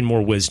age and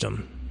more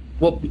wisdom?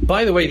 Well,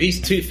 by the way, these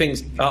two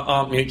things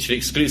aren't mutually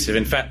exclusive.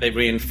 In fact, they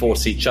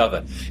reinforce each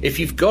other. If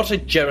you've got a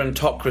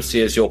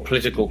gerontocracy as your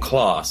political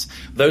class,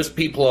 those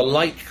people are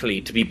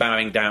likely to be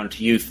bowing down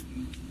to youth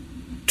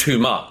too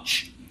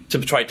much. to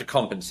try to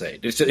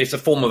compensate. It's a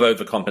form of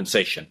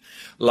overcompensation,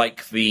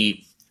 like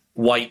the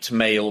white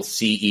male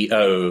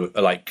CEO,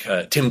 like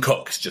Tim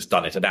Cook's just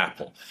done it at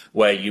Apple,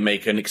 where you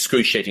make an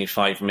excruciating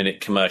 5-minute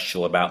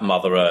commercial about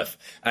Mother Earth,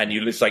 and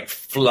you just like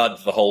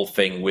flood the whole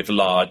thing with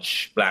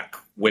large black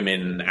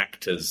women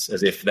actors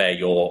as if they're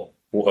your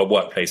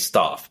workplace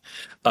staff.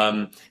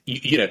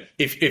 You know,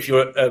 if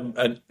you're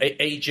an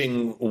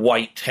aging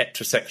white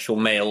heterosexual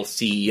male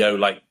CEO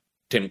like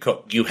Tim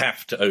Cook, you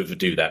have to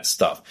overdo that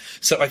stuff.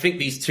 So I think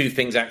these two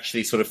things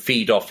actually sort of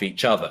feed off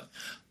each other.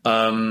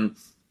 The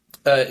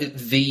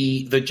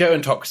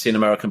gerontocracy in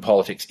American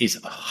politics is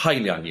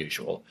highly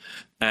unusual.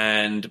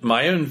 And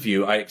my own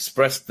view, I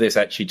expressed this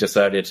actually just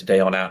earlier today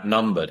on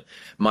Outnumbered.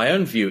 My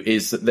own view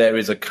is that there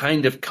is a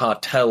kind of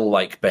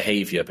cartel-like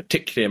behavior,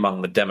 particularly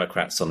among the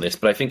Democrats on this,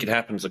 but I think it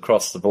happens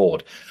across the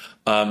board.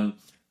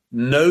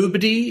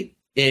 Nobody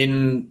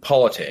in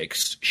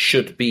politics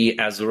should be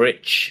as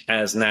rich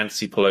as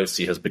Nancy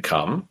Pelosi has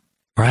become.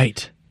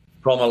 Right.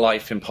 From a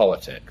life in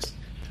politics.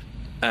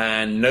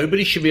 And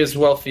nobody should be as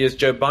wealthy as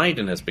Joe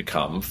Biden has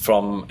become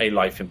from a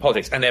life in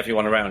politics, and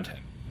everyone around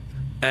him.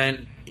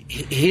 And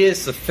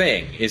here's the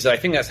thing, is I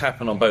think that's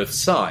happened on both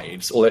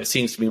sides, although it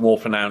seems to be more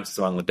pronounced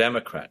among the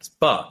Democrats.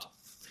 But,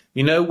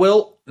 you know,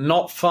 Will,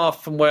 not far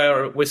from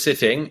where we're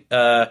sitting,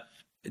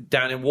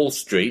 down in Wall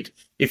Street,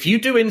 if you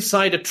do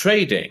insider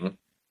trading,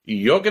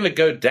 you're going to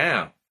go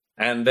down.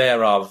 And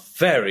there are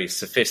very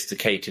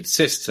sophisticated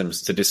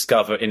systems to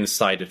discover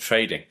insider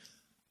trading.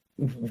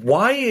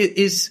 Why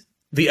is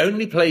the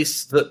only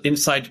place that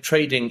insider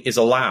trading is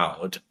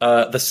allowed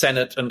the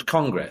Senate and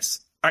Congress?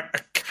 I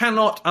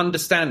cannot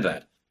understand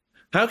that.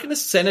 How can a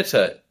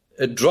senator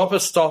drop a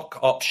stock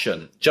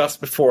option just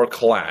before a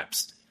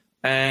collapse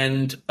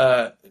and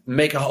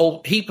make a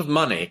whole heap of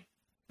money?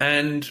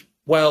 And,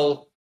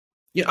 well,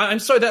 yeah, I'm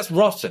sorry, that's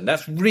rotten.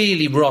 That's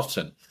really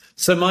rotten.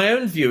 So my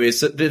own view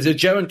is that the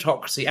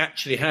gerontocracy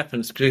actually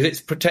happens because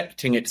it's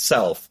protecting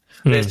itself.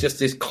 There's just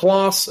this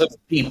class of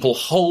people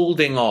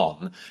holding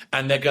on,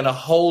 and they're going to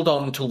hold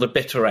on till the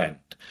bitter end,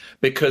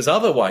 because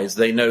otherwise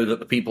they know that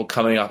the people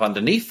coming up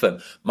underneath them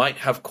might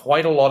have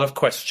quite a lot of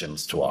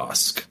questions to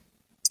ask.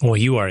 Well,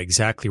 you are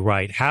exactly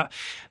right.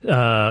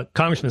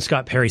 Congressman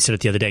Scott Perry said it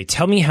the other day.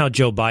 Tell me how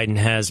Joe Biden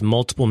has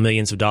multiple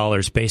millions of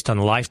dollars based on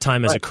a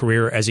lifetime as a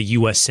career as a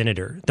U.S.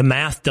 senator. The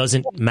math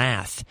doesn't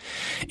math.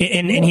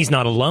 And he's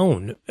not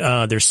alone.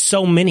 There's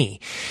so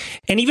many.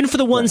 And even for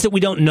the ones that we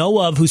don't know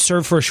of who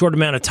serve for a short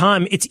amount of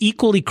time, it's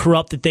equally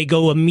corrupt that they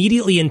go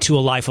immediately into a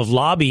life of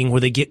lobbying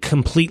where they get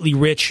completely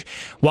rich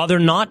while they're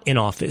not in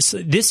office.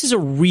 This is a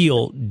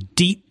real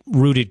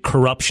deep-rooted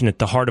corruption at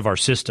the heart of our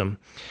system.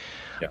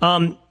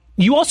 Yeah.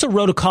 You also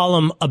wrote a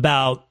column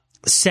about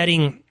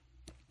setting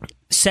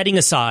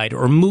aside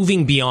or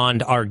moving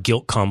beyond our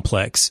guilt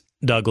complex,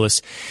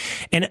 Douglas.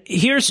 And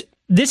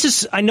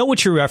I know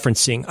what you're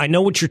referencing. I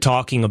know what you're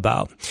talking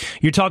about.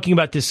 You're talking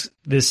about this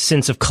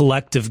sense of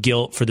collective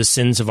guilt for the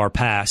sins of our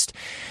past.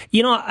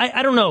 You know,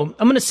 I don't know.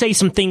 I'm going to say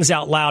some things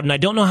out loud, and I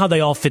don't know how they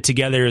all fit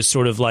together as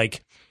sort of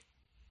like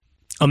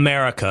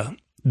America,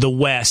 the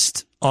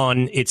West,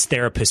 on its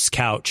therapist's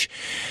couch.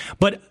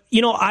 But,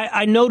 you know,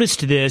 I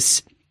noticed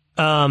this.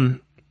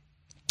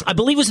 I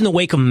believe it was in the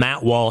wake of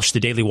Matt Walsh, the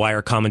Daily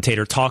Wire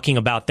commentator, talking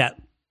about that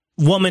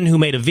woman who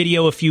made a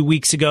video a few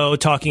weeks ago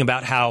talking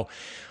about how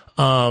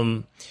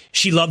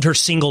she loved her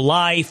single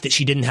life, that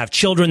she didn't have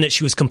children, that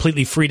she was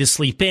completely free to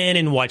sleep in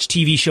and watch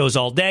TV shows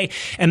all day.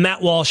 And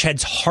Matt Walsh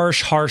had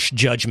harsh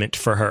judgment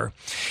for her.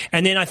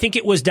 And then I think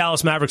it was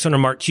Dallas Mavericks owner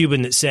Mark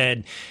Cuban that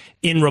said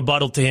in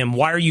rebuttal to him,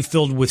 "Why are you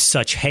filled with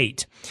such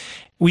hate?"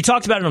 We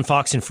talked about it on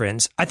Fox and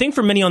Friends. I think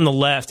for many on the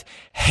left,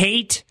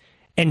 hate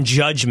and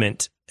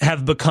judgment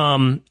have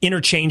become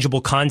interchangeable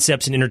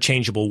concepts and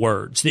interchangeable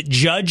words. That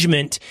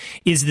judgment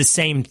is the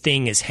same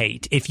thing as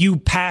hate. If you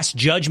pass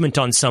judgment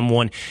on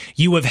someone,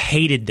 you have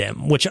hated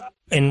them,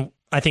 and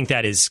I think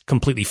that is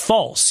completely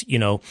false. You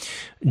know,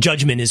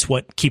 judgment is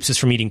what keeps us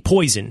from eating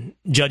poison.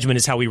 Judgment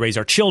is how we raise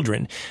our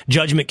children.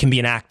 Judgment can be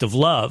an act of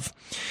love.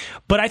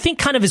 But I think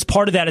kind of as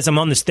part of that, as I'm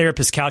on this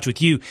therapist couch with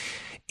you,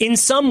 in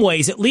some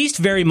ways, at least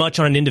very much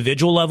on an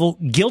individual level,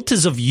 guilt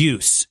is of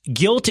use.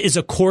 Guilt is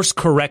a course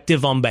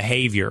corrective on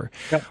behavior.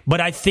 Yep.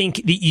 But I think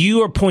that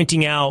you are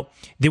pointing out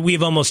that we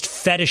have almost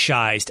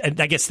fetishized,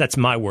 I guess that's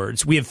my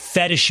words, we have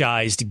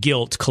fetishized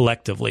guilt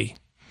collectively.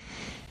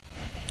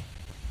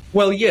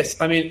 Well, yes.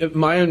 I mean,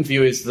 my own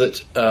view is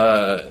that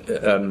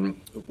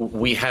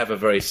we have a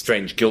very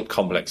strange guilt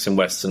complex in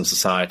Western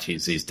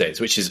societies these days,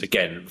 which is,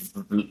 again,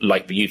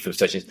 like the youth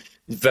obsession,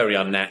 very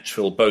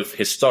unnatural, both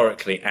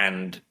historically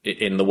and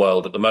in the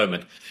world at the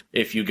moment.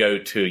 If you go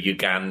to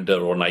Uganda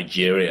or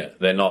Nigeria,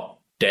 they're not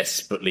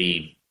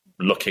desperately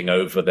looking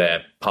over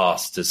their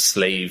past as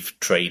slave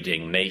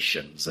trading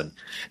nations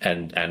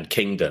and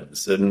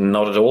kingdoms.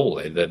 Not at all.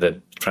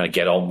 They're trying to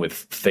get on with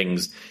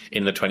things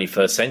in the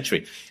 21st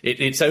century.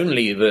 It's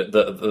only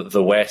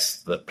the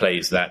West that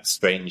plays that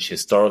strange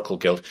historical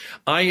guilt.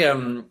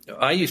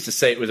 I used to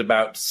say it was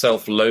about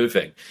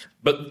self-loathing,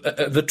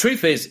 but the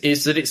truth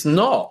is that it's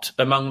not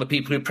among the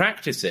people who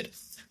practice it.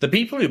 the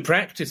people who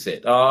practice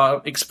it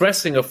are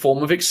expressing a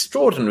form of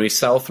extraordinary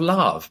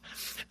self-love.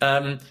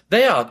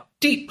 They are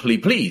deeply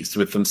pleased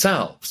with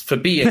themselves for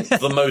being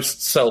the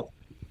most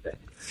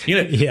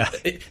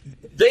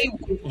they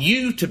want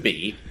you to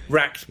be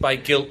racked by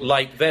guilt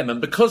like them, and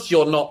because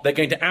you're not, they're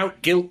going to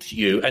out-guilt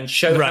you and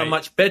show how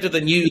much better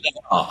than you they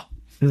are.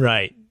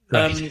 Right.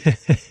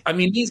 I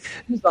mean, these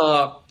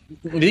are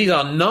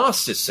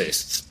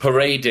narcissists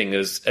parading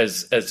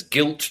as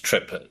guilt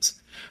trippers.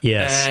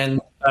 Yes.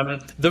 And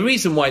the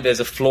reason why there's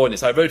a flaw in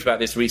this, I wrote about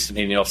this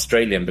recently in The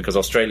Australian, because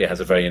Australia has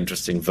a very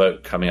interesting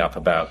vote coming up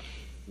about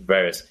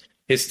various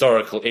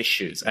historical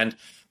issues. And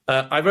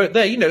I wrote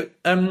there,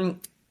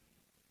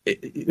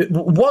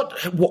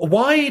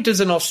 why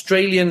does an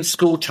Australian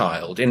school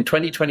child in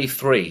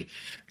 2023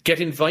 get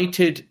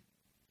invited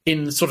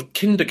in sort of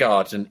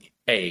kindergarten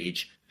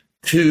age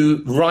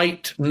to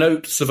write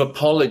notes of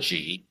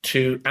apology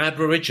to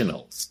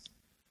Aboriginals?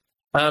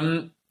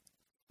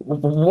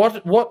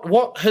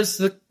 What has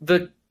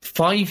the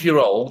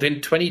 5-year-old in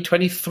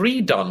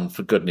 2023 done,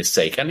 for goodness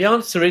sake? And the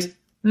answer is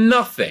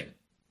nothing.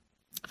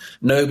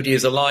 Nobody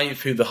is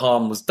alive who the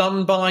harm was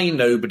done by.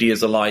 Nobody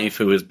is alive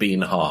who has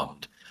been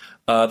harmed.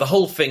 The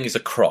whole thing is a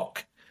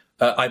crock.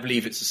 I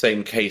believe it's the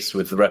same case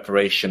with the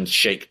reparations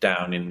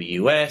shakedown in the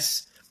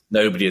US.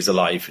 Nobody is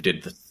alive who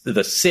did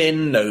the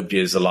sin. Nobody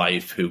is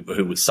alive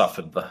who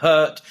suffered the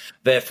hurt.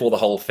 Therefore, the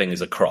whole thing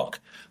is a crock.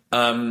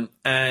 And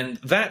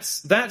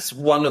that's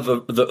one of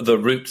the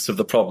roots of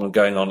the problem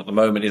going on at the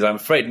moment. Is I'm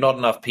afraid not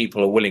enough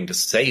people are willing to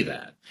say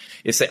that.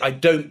 Is say, I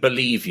don't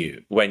believe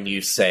you when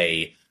you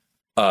say,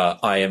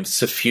 I am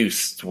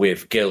suffused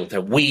with guilt.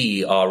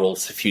 We are all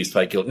suffused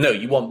by guilt. No,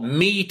 you want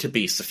me to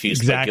be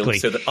suffused by guilt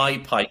so that I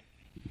pipe.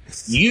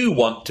 You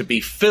want to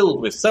be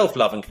filled with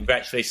self-love and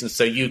congratulations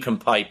so you can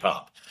pipe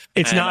up.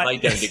 I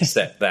don't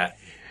accept that.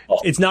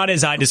 It's not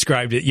as I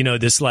described it,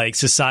 this like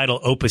societal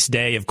opus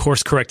dei of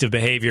course corrective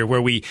behavior where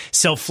we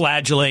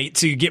self-flagellate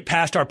to get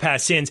past our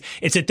past sins.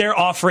 It's that they're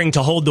offering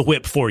to hold the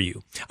whip for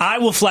you. I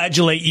will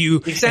flagellate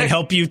you and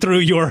help you through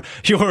your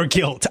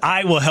guilt.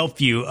 I will help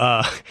you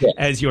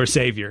as your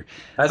savior.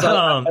 As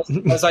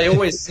I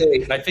always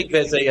say, I think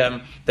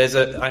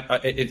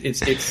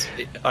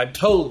I'm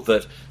told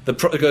that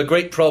the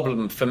great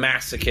problem for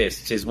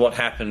masochists is what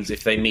happens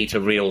if they meet a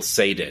real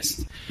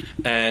sadist.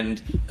 And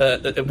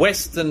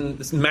Western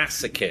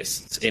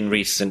masochists in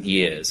recent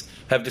years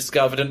have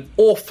discovered an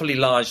awfully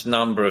large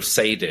number of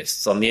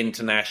sadists on the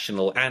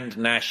international and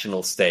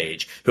national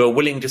stage who are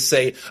willing to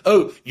say,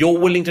 oh, you're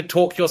willing to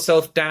talk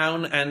yourself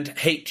down and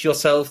hate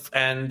yourself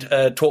and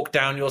talk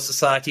down your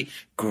society?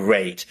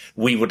 Great.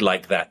 We would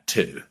like that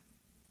too.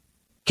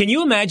 Can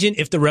you imagine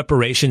if the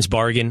reparations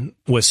bargain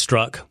was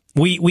struck?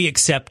 We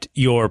accept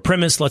your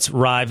premise. Let's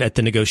arrive at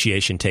the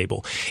negotiation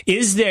table.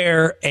 Is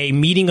there a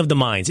meeting of the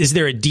minds? Is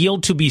there a deal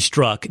to be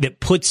struck that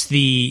puts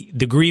the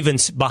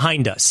grievance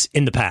behind us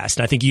in the past?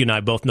 And I think you and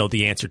I both know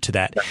the answer to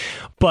that.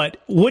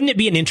 But wouldn't it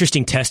be an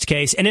interesting test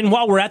case? And then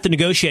while we're at the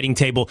negotiating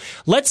table,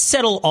 let's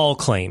settle all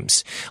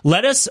claims.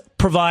 Let us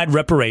provide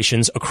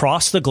reparations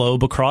across the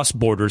globe, across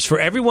borders, for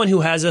everyone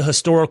who has a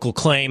historical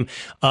claim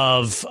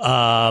of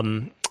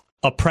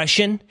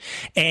oppression.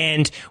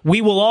 And we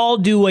will all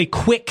do a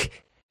quick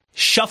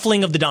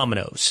shuffling of the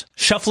dominoes,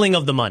 shuffling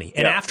of the money.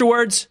 And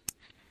afterwards,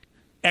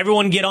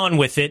 everyone get on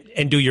with it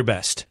and do your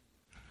best.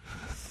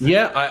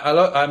 Yeah,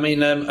 I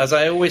mean, as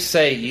I always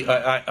say,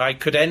 I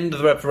could end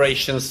the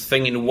reparations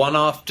thing in one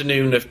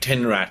afternoon of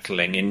tin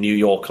rattling in New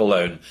York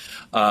alone.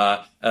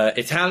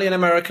 Italian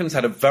Americans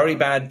had a very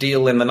bad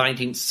deal in the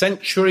 19th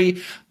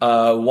century.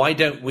 Why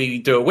don't we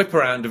do a whip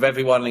around of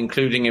everyone,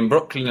 including in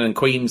Brooklyn and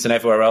Queens and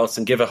everywhere else,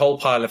 and give a whole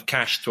pile of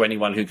cash to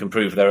anyone who can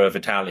prove they're of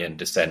Italian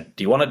descent?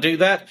 Do you want to do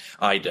that?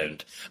 I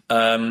don't.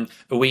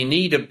 We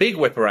need a big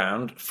whip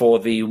around for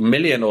the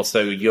million or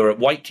so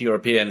white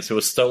Europeans who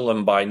were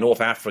stolen by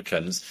North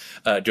Africans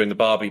during the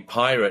Barbary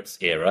Pirates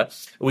era.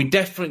 We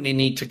definitely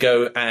need to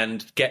go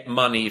and get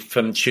money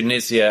from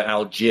Tunisia,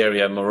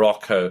 Algeria,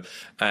 Morocco,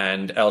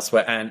 and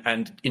elsewhere,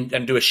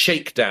 and do a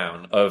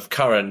shakedown of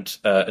current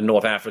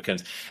North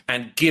Africans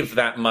and give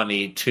that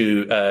money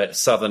to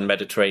southern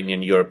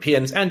Mediterranean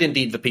Europeans and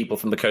indeed the people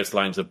from the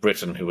coastlines of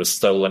Britain who were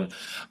stolen.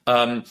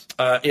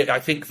 I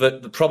think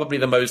that probably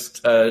the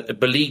most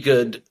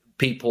beleaguered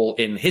people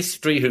in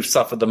history who've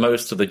suffered the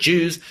most are the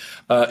Jews.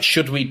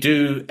 Should we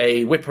do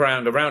a whip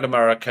around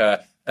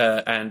America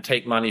and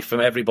take money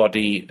from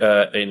everybody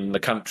in the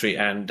country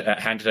and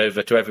hand it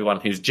over to everyone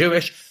who's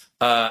Jewish?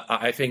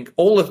 I think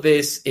all of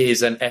this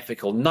is an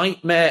ethical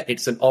nightmare.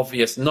 It's an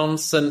obvious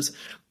nonsense.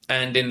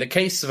 And in the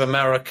case of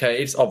America,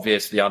 it's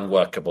obviously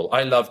unworkable.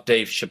 I love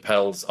Dave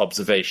Chappelle's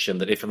observation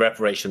that if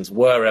reparations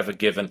were ever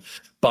given,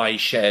 buy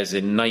shares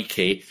in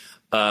Nike,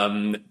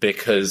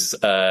 because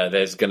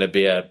there's going to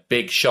be a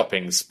big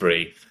shopping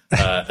spree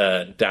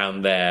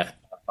down there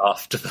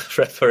after the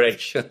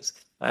reparations.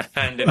 I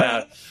hand him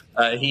out.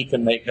 He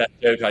can make that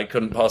joke. I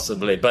couldn't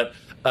possibly. But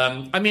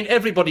I mean,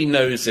 everybody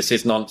knows this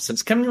is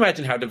nonsense. Can you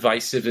imagine how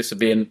divisive this would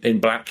be in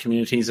black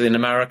communities in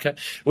America?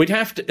 We'd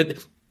have to.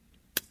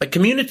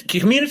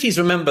 Communities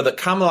remember that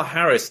Kamala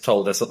Harris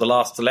told us at the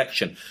last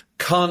election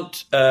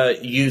can't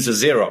use a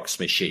Xerox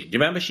machine. Do you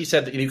remember she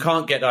said that you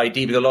can't get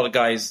ID because a lot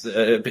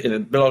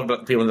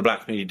of people in the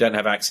black community don't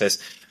have access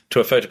to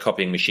a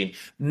photocopying machine.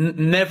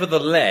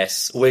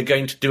 Nevertheless, we're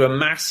going to do a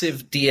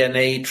massive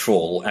DNA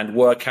trawl and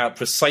work out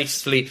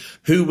precisely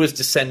who was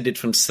descended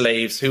from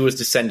slaves, who was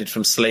descended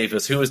from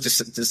slavers, who was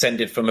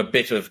descended from a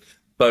bit of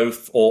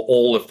both or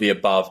all of the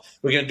above.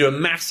 We're going to do a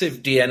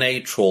massive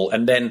DNA trawl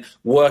and then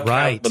work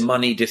out the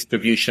money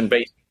distribution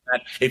based on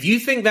that. If you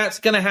think that's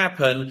going to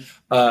happen,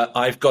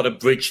 I've got a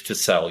bridge to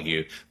sell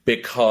you,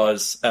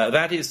 because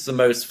that is the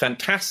most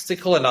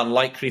fantastical and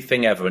unlikely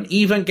thing ever. And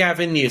even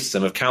Gavin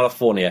Newsom of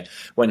California,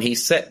 when he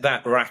set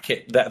that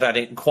racket, that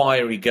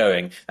inquiry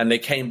going, and they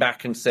came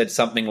back and said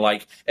something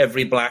like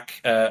every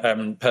black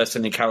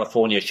person in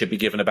California should be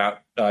given about,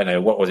 I don't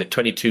know, what was it,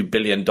 $22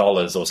 billion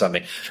or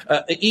something.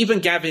 Even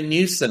Gavin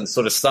Newsom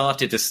sort of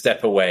started to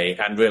step away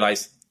and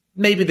realized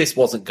maybe this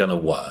wasn't going to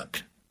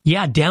work.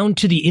 Yeah, down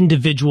to the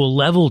individual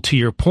level, to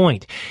your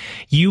point.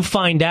 You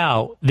find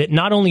out that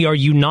not only are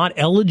you not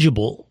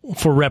eligible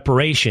for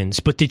reparations,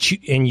 but that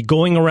you're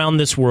going around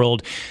this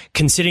world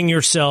considering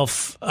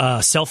yourself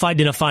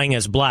self-identifying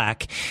as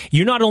black,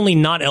 you're not only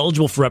not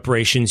eligible for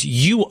reparations,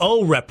 you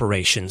owe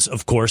reparations,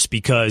 of course,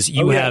 because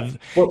you have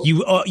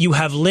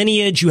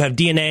lineage, you have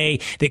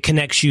DNA that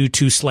connects you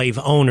to slave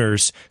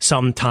owners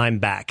some time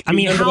back. I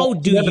mean, how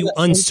do you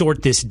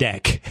unsort this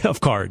deck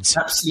of cards?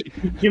 Absolutely.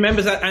 Do you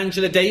remember that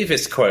Angela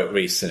Davis quote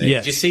recently?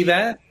 Yes. Did you see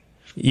that?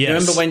 Yes. Do you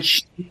remember when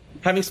she,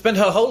 having spent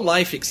her whole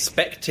life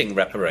expecting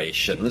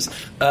reparations,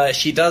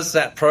 she does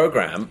that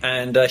program,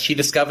 and she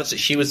discovers that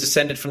she was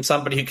descended from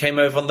somebody who came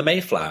over on the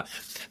Mayflower.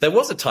 There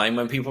was a time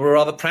when people were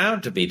rather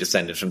proud to be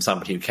descended from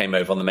somebody who came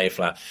over on the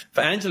Mayflower.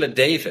 For Angela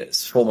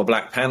Davis, former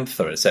Black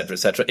Panther,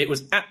 etc., it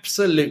was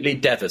absolutely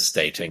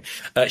devastating.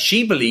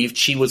 She believed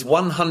she was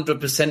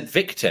 100%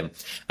 victim,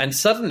 and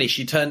suddenly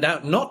she turned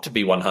out not to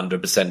be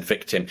 100%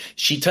 victim.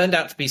 She turned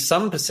out to be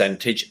some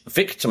percentage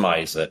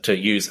victimizer, to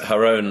use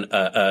her own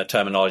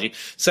terminology.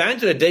 So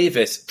Angela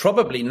Davis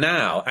probably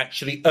now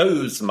actually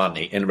owes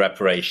money in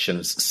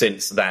reparations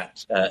since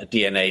that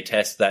DNA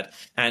test, that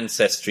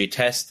ancestry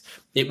test.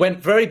 It went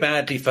very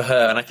badly for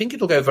her, and I think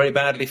it'll go very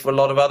badly for a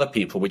lot of other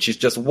people, which is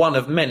just one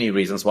of many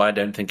reasons why I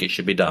don't think it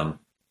should be done.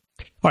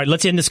 All right,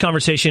 let's end this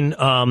conversation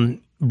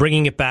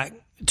bringing it back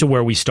to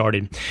where we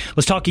started.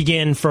 Let's talk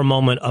again for a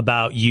moment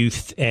about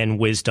youth and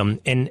wisdom.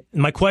 And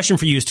my question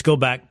for you is to go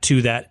back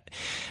to that,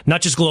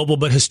 not just global,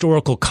 but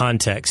historical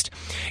context.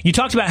 You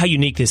talked about how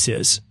unique this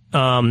is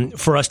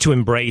for us to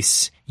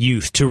embrace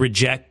youth, to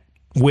reject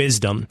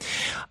wisdom.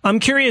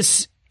 I'm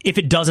curious if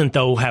it doesn't,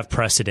 though, have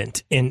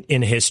precedent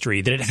in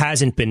history, that it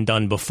hasn't been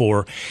done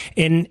before.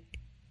 And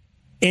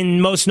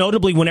most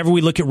notably, whenever we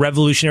look at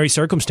revolutionary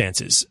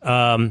circumstances.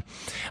 I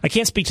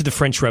can't speak to the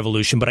French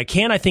Revolution, but I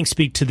think,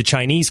 speak to the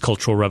Chinese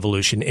Cultural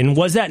Revolution. And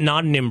was that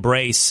not an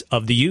embrace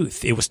of the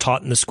youth? It was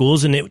taught in the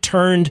schools, and it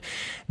turned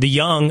the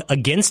young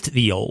against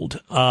the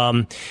old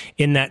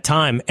in that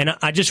time. And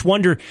I just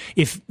wonder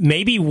if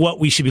maybe what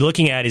we should be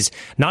looking at is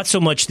not so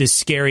much this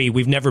scary,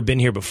 we've never been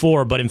here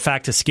before, but in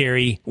fact, a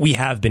scary, we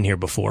have been here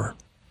before.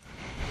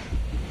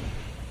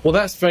 Well,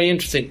 that's very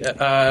interesting.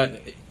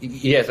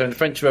 Yes, the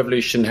French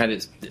Revolution had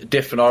its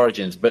different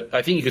origins, but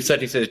I think you could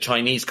certainly say the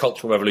Chinese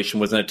Cultural Revolution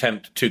was an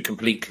attempt to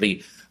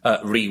completely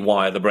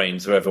rewire the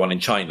brains of everyone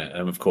in China.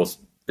 And of course,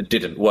 it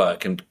didn't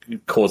work and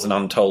caused an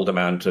untold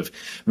amount of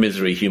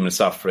misery, human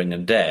suffering,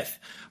 and death.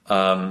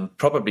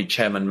 Probably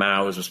Chairman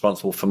Mao is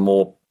responsible for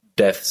more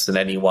deaths than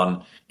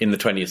anyone in the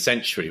 20th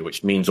century,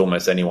 which means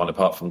almost anyone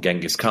apart from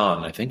Genghis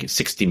Khan. I think it's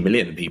 60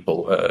 million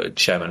people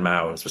Chairman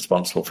Mao is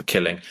responsible for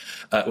killing,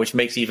 which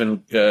makes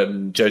even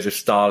Joseph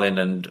Stalin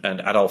and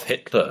Adolf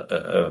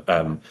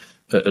Hitler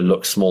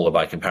look smaller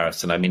by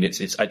comparison. I mean,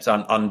 it's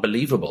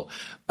unbelievable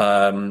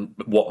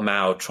what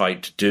Mao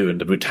tried to do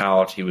and the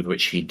brutality with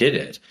which he did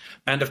it.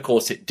 And of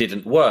course, it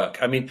didn't work.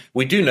 I mean,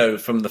 we do know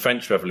from the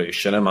French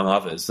Revolution, among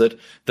others,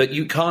 that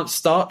you can't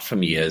start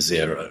from year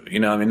zero. You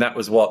know, I mean, that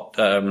was what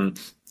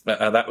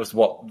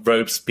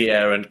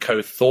Robespierre and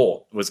co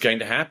thought was going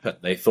to happen.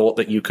 They thought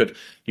that you could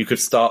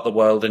start the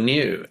world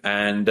anew,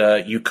 and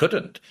you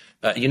couldn't.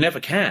 You never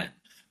can.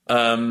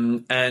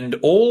 And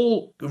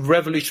all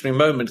revolutionary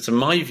moments, in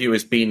my view,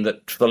 has been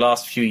that for the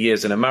last few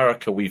years in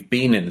America, we've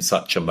been in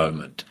such a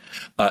moment.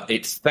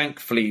 It's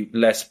thankfully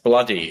less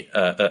bloody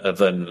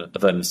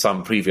than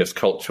some previous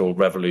cultural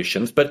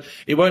revolutions, but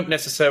it won't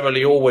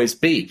necessarily always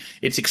be.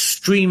 It's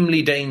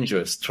extremely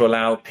dangerous to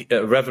allow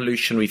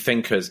revolutionary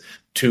thinkers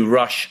to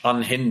rush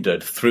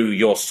unhindered through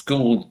your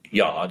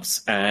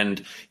schoolyards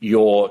and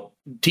your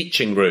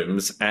teaching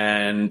rooms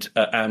and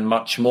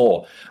much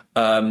more,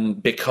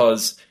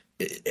 because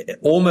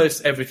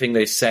almost everything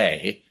they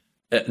say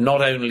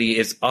not only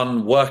is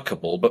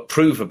unworkable, but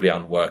provably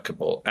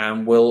unworkable,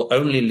 and will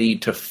only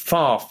lead to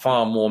far,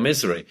 far more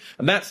misery.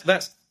 And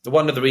that's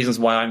one of the reasons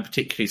why I'm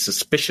particularly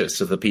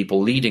suspicious of the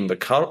people leading the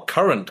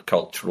current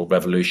cultural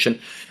revolution.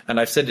 And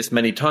I've said this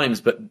many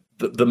times, but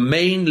the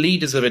main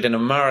leaders of it in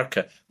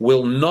America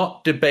will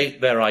not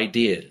debate their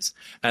ideas.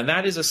 And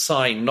that is a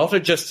sign not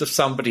just of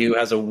somebody who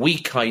has a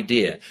weak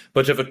idea,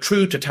 but of a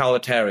true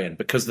totalitarian,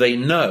 because they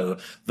know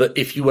that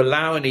if you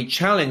allow any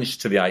challenge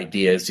to the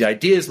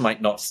ideas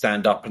might not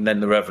stand up, and then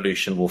the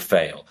revolution will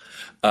fail.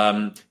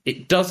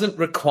 It doesn't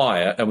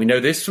require, and we know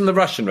this from the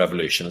Russian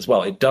Revolution as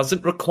well, it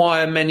doesn't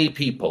require many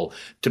people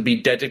to be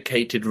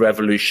dedicated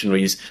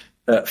revolutionaries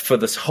for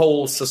this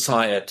whole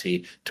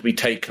society to be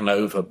taken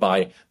over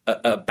by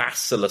a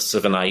bacillus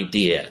of an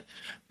idea.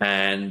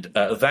 And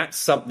that's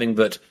something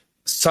that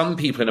some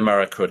people in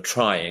America are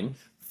trying.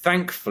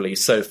 Thankfully,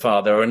 so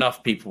far, there are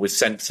enough people with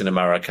sense in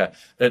America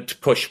to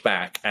push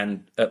back.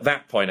 And at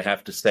that point, I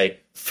have to say,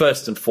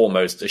 first and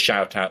foremost, a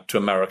shout out to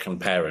American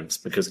parents,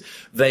 because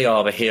they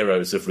are the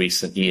heroes of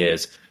recent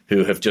years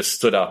who have just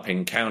stood up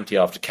in county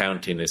after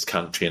county in this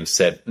country and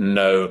said,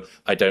 no,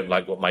 I don't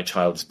like what my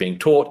child is being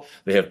taught.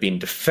 They have been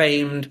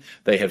defamed.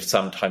 They have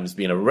sometimes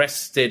been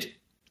arrested.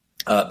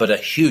 But a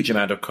huge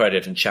amount of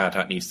credit and shout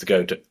out needs to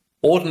go to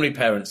ordinary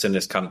parents in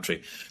this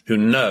country who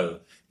know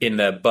in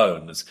their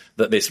bones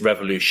that this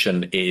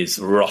revolution is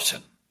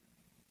rotten.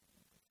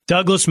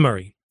 Douglas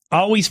Murray,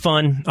 always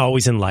fun,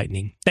 always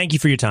enlightening. Thank you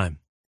for your time.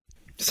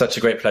 Such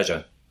a great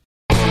pleasure.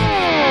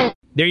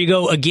 There you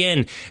go.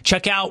 Again,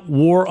 check out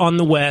War on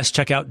the West.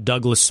 Check out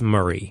Douglas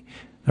Murray.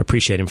 I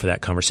appreciate him for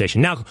that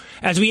conversation. Now,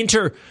 as we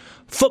enter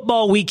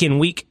football weekend,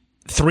 week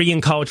 3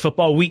 in college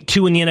football, week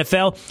 2 in the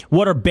NFL,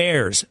 what are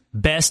Bears'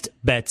 best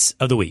bets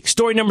of the week?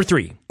 Story number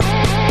 3.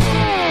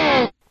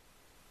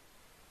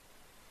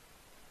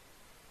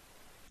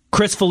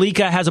 Chris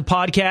Felica has a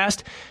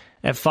podcast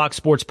at Fox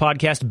Sports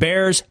Podcast,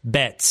 Bears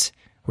Bets,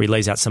 where he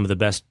lays out some of the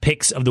best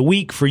picks of the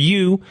week for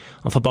you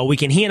on football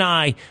weekend. He and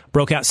I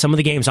broke out some of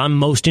the games I'm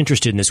most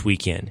interested in this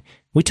weekend.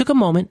 We took a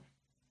moment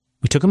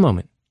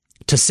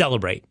to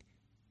celebrate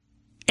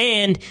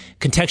and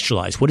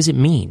contextualize. What does it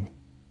mean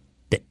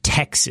that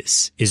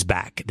Texas is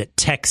back, that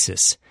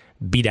Texas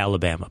beat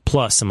Alabama,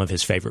 plus some of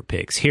his favorite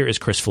picks? Here is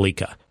Chris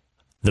Felica,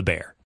 the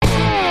Bear.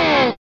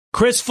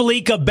 Chris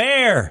Felica,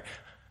 Bear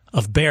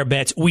of Bear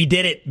Bets. We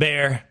did it,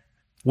 Bear.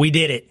 We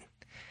did it.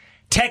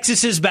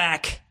 Texas is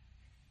back.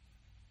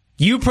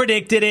 You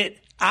predicted it.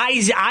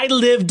 I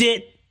lived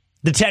it.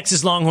 The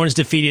Texas Longhorns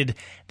defeated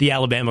the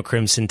Alabama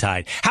Crimson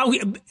Tide.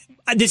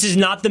 This is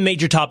not the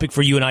major topic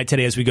for you and I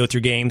today as we go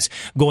through games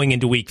going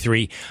into week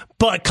 3.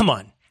 But come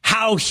on,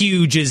 how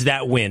huge is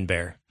that win,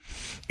 Bear?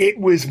 It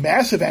was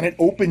massive, and it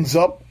opens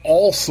up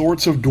all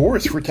sorts of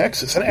doors for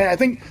Texas. And I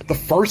think the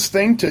first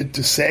thing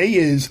to say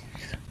is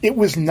it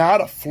was not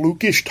a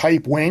flukish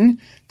type win.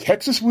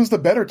 Texas was the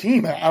better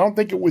team. I don't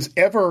think it was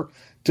ever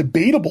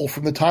debatable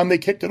from the time they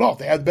kicked it off.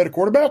 They had the better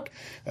quarterback.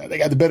 They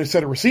got the better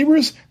set of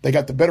receivers. They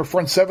got the better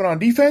front seven on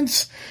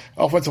defense,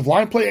 offensive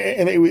line play,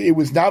 and it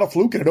was not a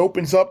fluke. And it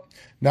opens up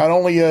not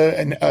only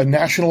a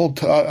national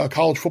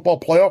college football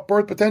playoff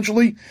berth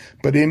potentially,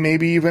 but in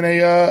maybe even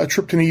a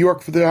trip to New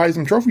York for the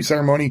Heisman Trophy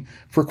ceremony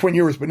for Quinn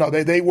Ewers. But no,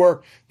 they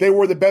were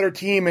the better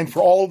team. And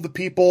for all of the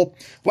people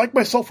like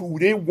myself who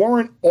they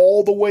weren't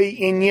all the way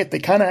in yet, they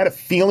kind of had a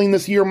feeling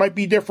this year might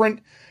be different.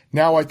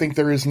 Now I think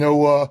there is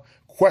no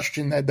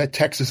question that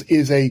Texas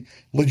is a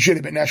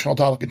legitimate national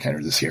title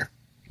contender this year.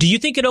 Do you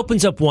think it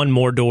opens up one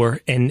more door?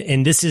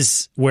 And this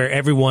is where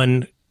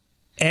everyone,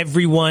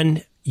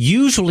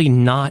 usually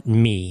not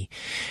me,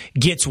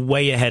 gets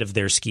way ahead of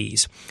their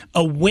skis.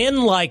 A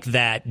win like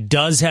that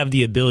does have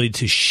the ability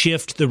to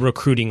shift the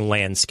recruiting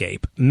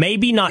landscape.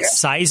 Maybe not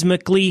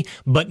seismically,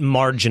 but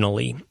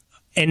marginally.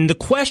 And the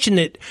question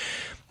that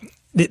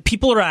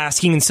people are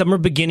asking and some are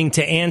beginning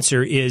to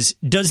answer is,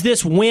 does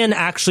this win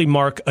actually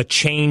mark a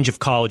change of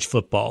college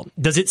football?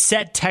 Does it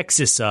set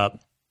Texas up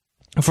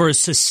for a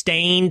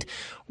sustained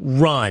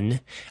run?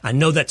 I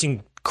know that's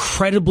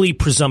incredibly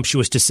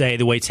presumptuous to say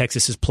the way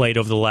Texas has played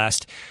over the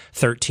last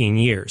 13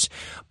 years,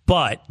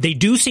 but they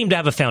do seem to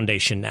have a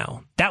foundation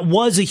now. That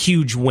was a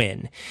huge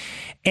win.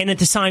 And at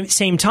the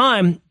same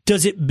time,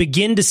 does it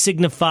begin to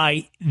signify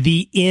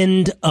the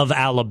end of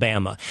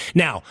Alabama?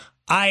 Now,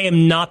 I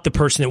am not the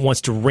person that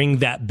wants to ring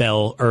that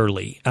bell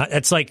early.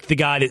 That's like the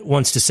guy that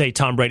wants to say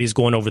Tom Brady's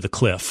going over the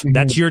cliff. Mm-hmm.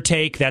 That's your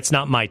take. That's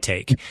not my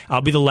take.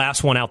 I'll be the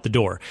last one out the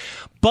door.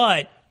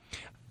 But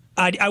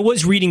I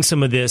was reading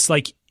some of this.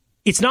 Like,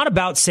 it's not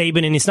about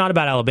Saban and it's not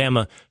about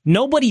Alabama.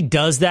 Nobody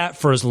does that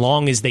for as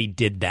long as they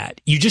did that.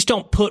 You just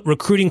don't put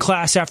recruiting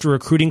class after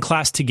recruiting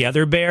class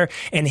together, Bear,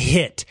 and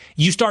hit.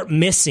 You start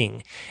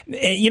missing.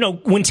 You know,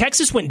 when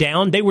Texas went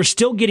down, they were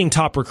still getting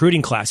top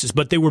recruiting classes,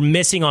 but they were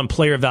missing on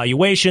player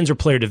evaluations or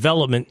player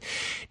development.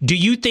 Do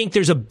you think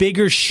there's a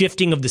bigger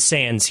shifting of the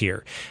sands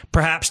here?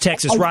 Perhaps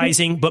Texas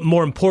rising, but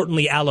more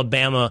importantly,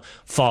 Alabama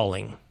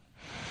falling.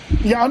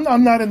 Yeah,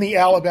 I'm not in the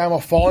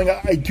Alabama falling.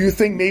 I do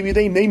think maybe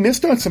they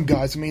missed on some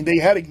guys. I mean,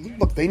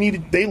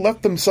 they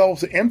left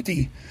themselves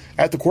empty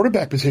at the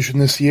quarterback position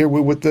this year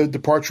with the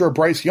departure of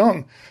Bryce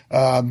Young.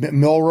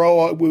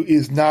 Milroe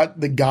is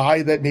not the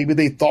guy that maybe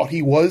they thought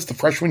he was. The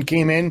freshmen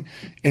came in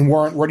and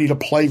weren't ready to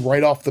play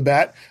right off the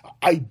bat.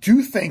 I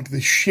do think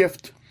the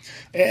shift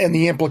and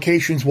the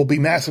implications will be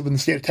massive in the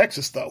state of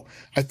Texas, though.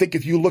 I think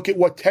if you look at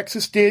what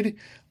Texas did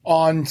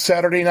on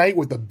Saturday night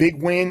with a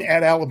big win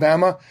at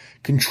Alabama,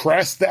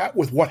 contrast that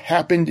with what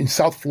happened in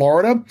South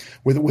Florida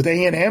with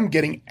A&M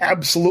getting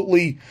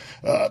absolutely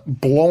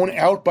blown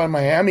out by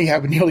Miami,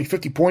 having nearly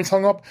 50 points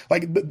hung up.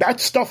 Like,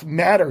 that stuff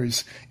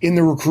matters in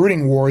the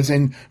recruiting wars.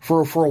 And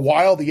for a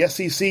while, the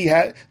SEC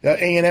had,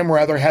 A&M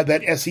rather, had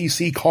that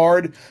SEC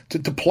card to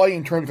play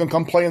in terms of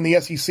come play in the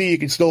SEC. You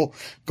can still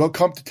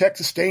come to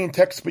Texas, stay in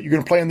Texas, but you're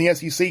going to play in the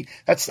SEC.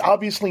 That's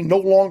obviously no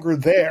longer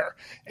there.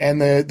 And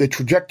the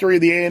trajectory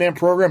of the A&M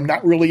program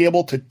not really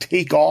able to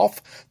take off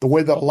the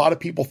way that a lot of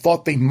people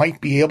thought they might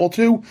be able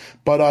to.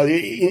 But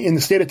in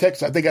the state of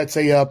Texas, I think I'd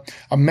say a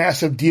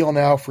massive deal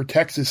now for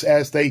Texas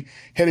as they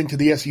head into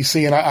the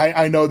SEC. And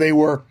I know they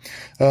were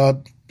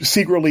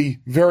secretly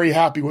very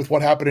happy with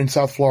what happened in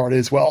South Florida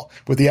as well,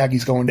 with the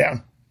Aggies going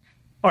down.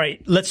 All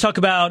right, let's talk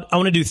about, I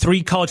want to do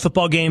 3 college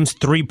football games,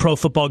 3 pro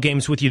football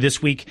games with you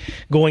this week,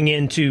 going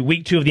into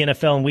week 2 of the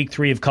NFL and week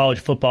 3 of college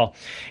football.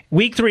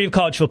 Week 3 of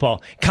college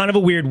football, kind of a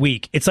weird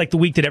week. It's like the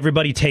week that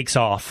everybody takes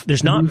off.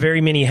 There's not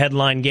very many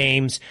headline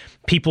games.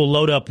 People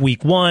load up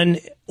week 1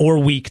 or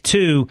week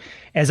 2.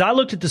 As I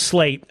looked at the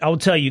slate, I will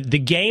tell you, the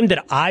game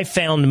that I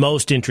found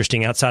most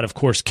interesting, outside, of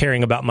course,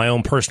 caring about my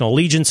own personal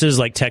allegiances,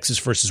 like Texas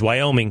versus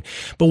Wyoming,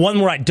 but one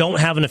where I don't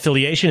have an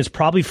affiliation is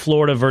probably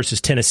Florida versus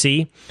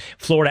Tennessee.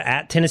 Florida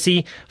at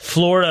Tennessee.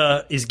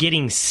 Florida is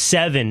getting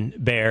 7,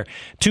 Bear.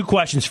 2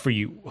 questions for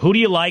you. Who do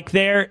you like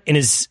there? And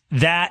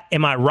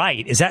am I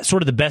right? Is that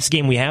sort of the best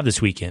game we have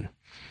this weekend?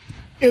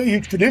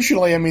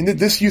 Traditionally, I mean,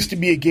 this used to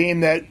be a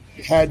game that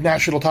had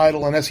national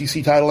title and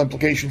SEC title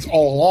implications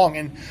all along.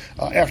 And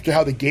after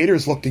how the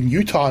Gators looked in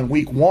Utah in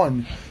week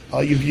 1,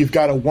 you've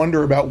got to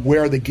wonder about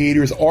where the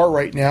Gators are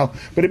right now.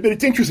 But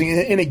it's interesting.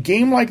 In a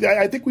game like that,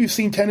 I think we've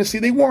seen Tennessee.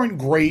 They weren't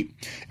great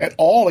at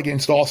all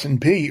against Austin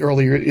Peay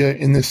earlier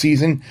in the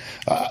season.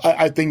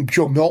 I think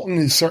Joe Milton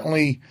is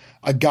certainly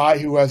a guy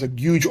who has a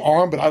huge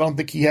arm, but I don't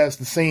think he has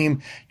the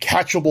same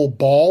catchable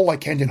ball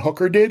like Hendon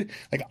Hooker did.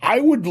 Like, I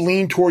would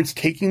lean towards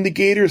taking the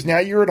Gators. Now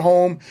you're at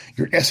home,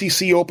 your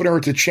SEC opener.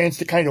 It's a chance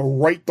to kind of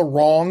right the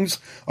wrongs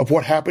of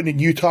what happened in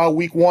Utah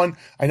week 1.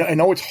 I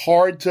know it's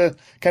hard to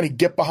kind of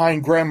get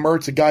behind Graham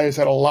Mertz, a guy who's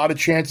had a lot of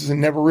chances and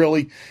never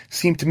really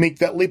seemed to make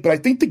that leap. But I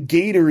think the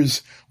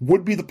Gators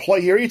would be the play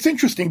here. It's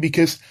interesting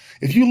because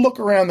if you look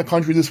around the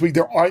country this week,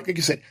 like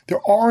I said, there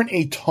aren't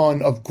a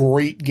ton of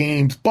great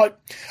games, but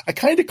I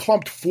kind of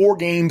clumped 4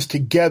 games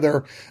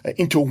together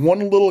into one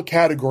little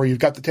category. You've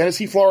got the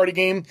Tennessee-Florida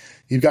game,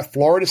 you've got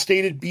Florida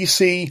State at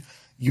BC,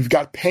 you've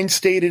got Penn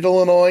State at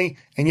Illinois,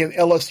 and you have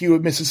LSU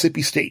at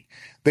Mississippi State.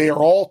 They are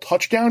all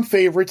touchdown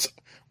favorites.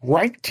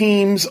 Ranked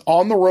teams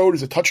on the road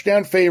as a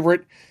touchdown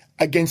favorite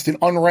against an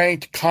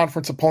unranked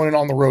conference opponent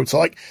on the road.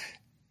 So,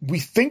 we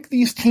think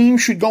these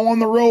teams should go on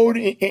the road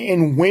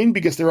and win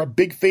because they're a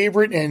big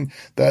favorite and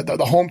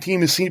the home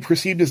team is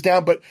perceived as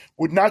down, but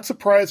would not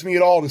surprise me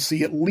at all to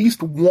see at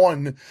least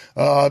 1,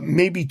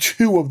 maybe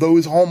 2 of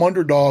those home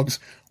underdogs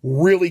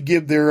really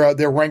give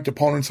their ranked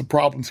opponents some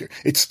problems here.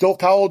 It's still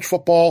college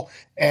football,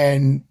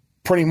 and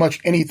pretty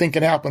much anything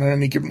can happen on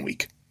any given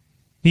week.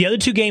 The other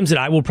 2 games that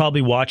I will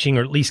probably watching,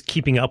 or at least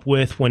keeping up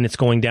with when it's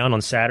going down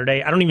on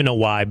Saturday, I don't even know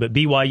why, but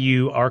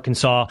BYU,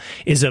 Arkansas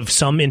is of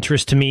some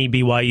interest to me.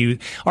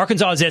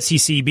 Arkansas is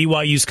SEC,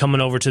 BYU's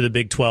coming over to the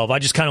Big 12. I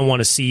just kind of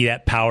want to see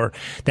that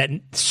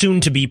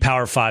soon-to-be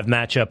Power 5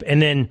 matchup. And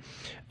then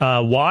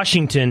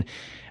Washington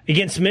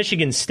against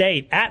Michigan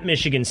State, at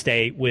Michigan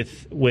State,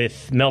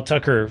 with Mel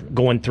Tucker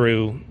going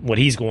through what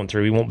he's going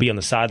through. He won't be on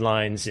the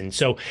sidelines, and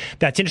so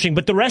that's interesting.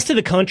 But the rest of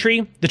the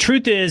country, the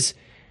truth is,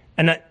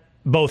 and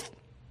both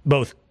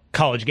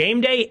College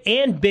Game Day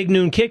and Big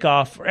Noon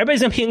Kickoff,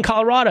 everybody's going to be in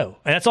Colorado,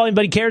 and that's all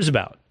anybody cares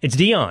about. It's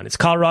Deion. It's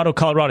Colorado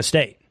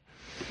State.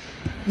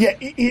 Yeah,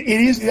 it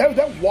is.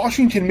 That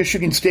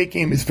Washington-Michigan State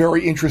game is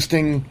very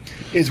interesting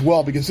as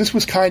well, because this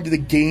was kind of the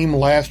game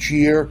last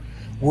year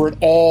where it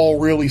all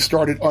really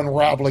started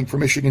unraveling for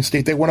Michigan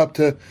State. They went up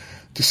to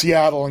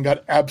Seattle and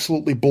got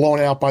absolutely blown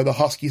out by the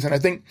Huskies. And I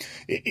think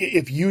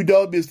if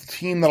UW is the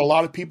team that a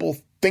lot of people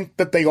think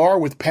that they are,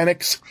 with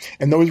Penix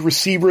and those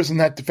receivers in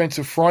that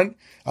defensive front,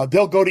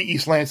 they'll go to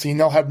East Lansing and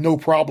they'll have no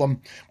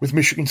problem with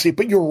Michigan State.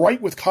 But you're right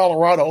with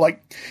Colorado.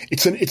 Like,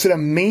 it's an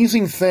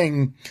amazing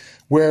thing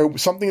where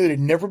something that had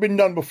never been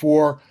done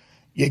before,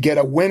 you get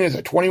a win as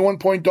a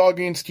 21-point dog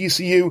against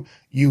TCU.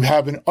 You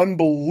have an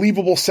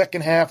unbelievable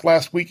second half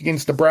last week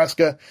against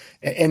Nebraska.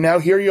 And now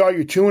here you are,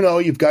 you're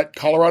 2-0. You've got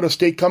Colorado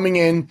State coming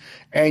in,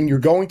 and you're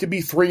going to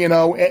be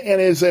 3-0.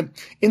 And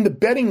in the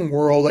betting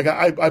world, like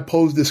I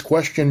posed this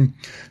question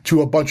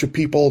to a bunch of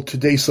people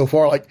today so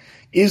far, like,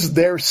 is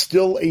there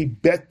still a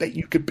bet that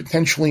you could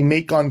potentially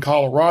make on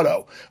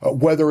Colorado,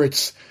 whether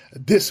it's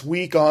this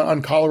week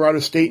on Colorado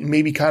State and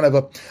maybe kind of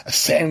a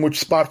sandwich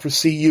spot for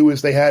CU,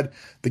 as they had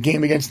the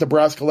game against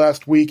Nebraska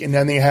last week, and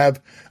then they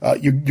have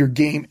your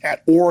game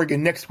at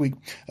Oregon next week?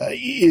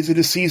 Is it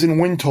a season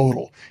win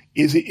total?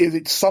 Is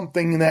it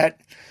something that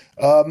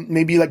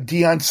maybe like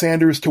Deion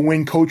Sanders to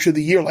win Coach of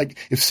the Year. Like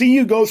if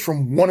CU goes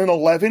from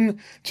 1-11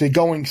 to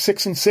going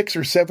 6-6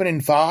 or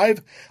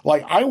 7-5,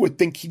 like I would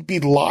think he'd be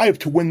live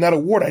to win that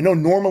award. I know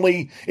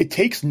normally it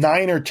takes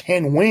 9 or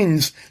 10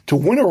 wins to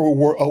win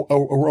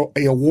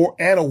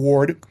an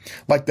award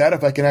like that,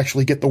 if I can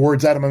actually get the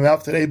words out of my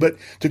mouth today. But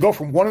to go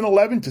from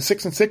 1-11 to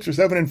 6-6 or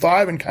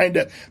 7-5 and kind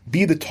of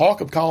be the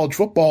talk of college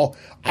football,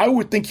 I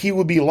would think he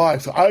would be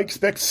live. So I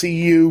expect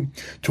CU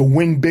to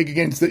win big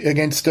against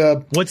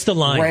what's the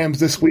line? Rams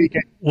this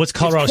weekend. What's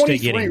Colorado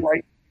State getting?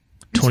 Right?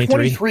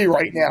 23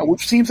 right now,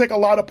 which seems like a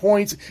lot of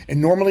points,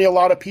 and normally a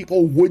lot of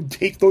people would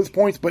take those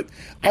points, but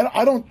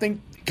I don't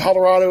think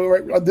Colorado,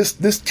 right,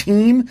 this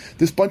team,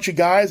 this bunch of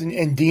guys,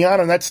 and Deion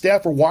and that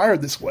staff are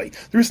wired this way.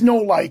 There's no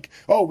like,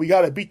 oh, we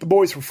got to beat the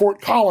boys for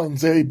Fort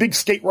Collins, a big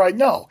state right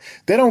now.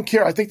 They don't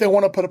care. I think they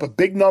want to put up a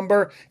big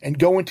number and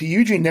go into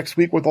Eugene next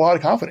week with a lot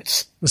of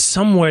confidence.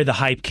 Somewhere the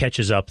hype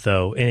catches up,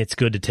 though, and it's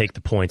good to take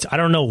the points. I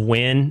don't know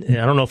when, and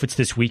I don't know if it's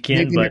this weekend,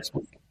 maybe but next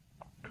week.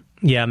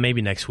 Yeah,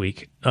 maybe next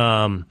week.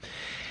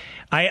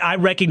 I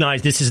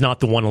recognize this is not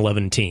the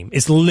 1-11 team.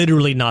 It's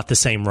literally not the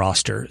same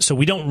roster. So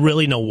we don't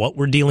really know what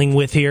we're dealing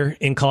with here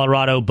in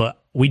Colorado, but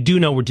we do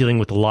know we're dealing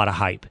with a lot of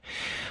hype.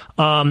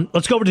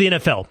 Let's go over to the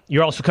NFL.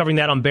 You're also covering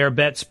that on Bear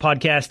Bets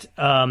podcast.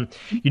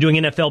 You're doing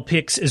NFL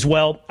picks as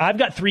well. I've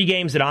got 3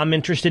 games that I'm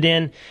interested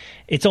in.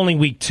 It's only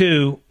week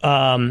 2,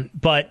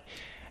 but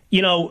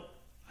you know,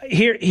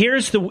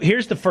 here's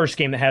the first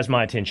game that has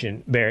my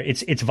attention, Bear.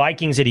 It's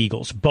Vikings at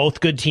Eagles.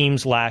 Both good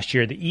teams last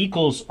year. The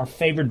Eagles are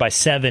favored by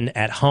 7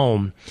 at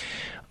home.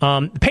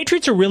 The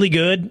Patriots are really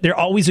good. They're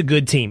always a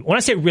good team. When I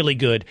say really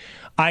good,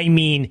 I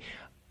mean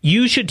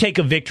you should take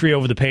a victory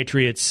over the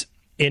Patriots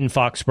in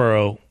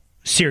Foxborough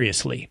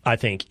seriously, I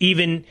think.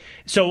 Even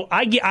so,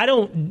 I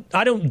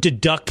don't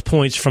deduct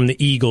points from the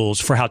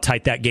Eagles for how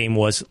tight that game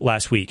was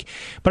last week.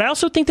 But I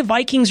also think the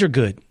Vikings are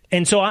good.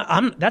 And so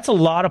that's a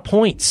lot of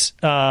points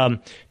to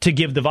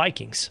give the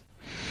Vikings.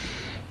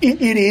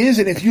 It is,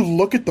 and if you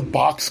look at the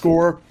box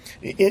score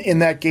in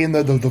that game,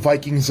 the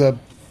Vikings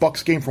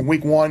Bucs game from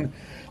week 1,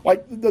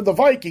 like the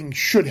Vikings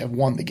should have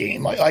won the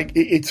game. Like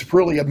it's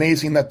really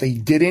amazing that they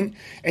didn't.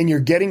 And you're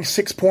getting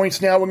 6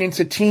 points now against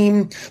a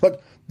team.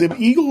 Look, the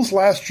Eagles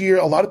last year,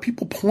 a lot of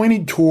people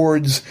pointed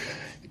towards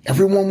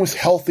everyone was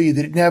healthy.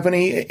 They didn't have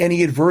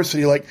any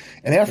adversity.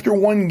 And after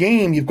one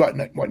game, you've got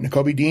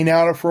Nakobe Dean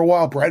out for a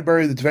while.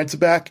 Bradbury, the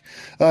defensive back,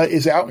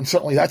 is out, and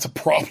certainly that's a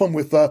problem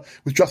with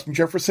Justin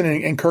Jefferson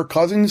and Kirk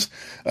Cousins.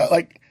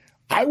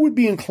 I would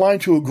be inclined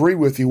to agree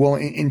with you, Will,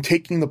 in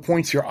taking the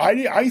points here.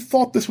 I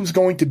thought this was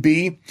going to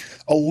be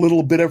a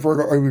little bit of a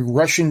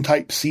regression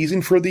type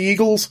season for the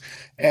Eagles,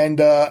 and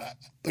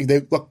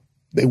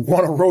they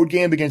won a road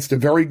game against a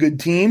very good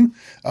team.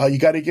 You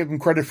got to give them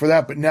credit for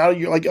that. But now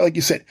you're like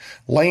you said,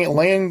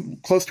 laying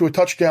close to a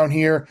touchdown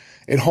here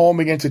at home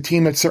against a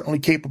team that's certainly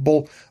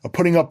capable of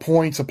putting up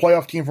points, a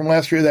playoff team from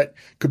last year that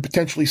could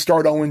potentially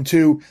start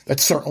 0-2.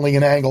 That's certainly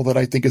an angle that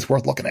I think is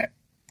worth looking at.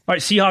 All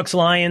right, Seahawks,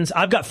 Lions.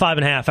 I've got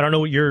 5.5. I don't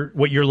know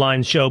what your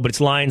lines show, but it's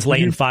Lions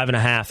laying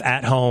 5.5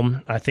 at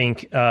home. I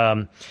think,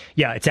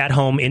 it's at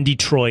home in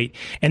Detroit.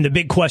 And the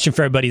big question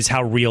for everybody is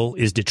how real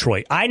is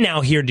Detroit? I now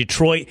hear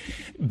Detroit.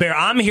 Bear,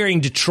 I'm hearing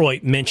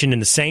Detroit mentioned in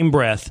the same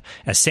breath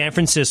as San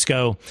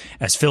Francisco,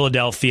 as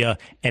Philadelphia,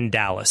 and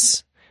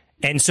Dallas.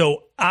 And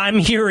so I'm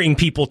hearing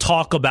people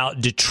talk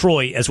about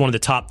Detroit as one of the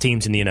top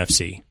teams in the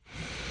NFC.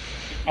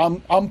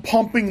 I'm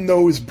pumping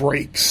those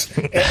brakes,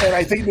 and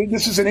I think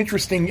this is an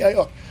interesting.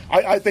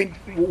 I think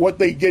what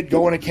they did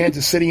going to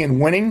Kansas City and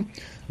winning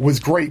was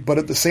great, but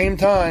at the same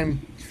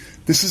time,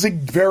 this is a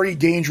very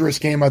dangerous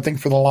game, I think,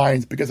 for the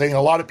Lions, because I think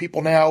a lot of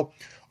people now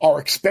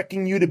are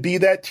expecting you to be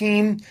that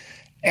team.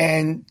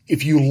 And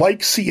if you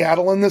like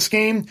Seattle in this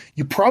game,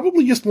 you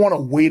probably just want to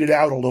wait it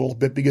out a little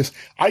bit, because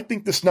I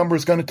think this number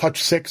is going to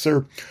touch 6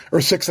 or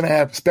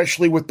 6.5,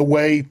 especially with the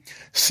way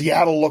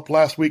Seattle looked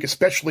last week,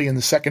 especially in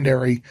the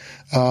secondary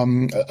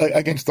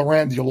against the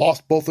Rams. You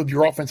lost both of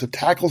your offensive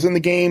tackles in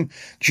the game.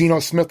 Geno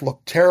Smith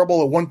looked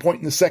terrible at one point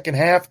in the second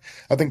half.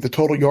 I think the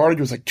total yardage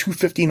was like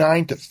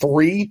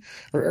 259-3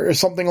 or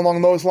something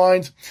along those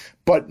lines.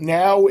 But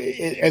now,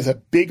 as a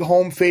big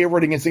home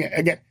favorite against,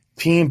 again,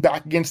 team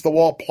back against the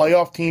wall,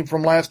 playoff team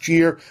from last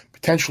year,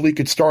 potentially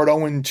could start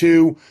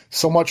 0-2.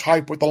 So much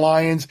hype with the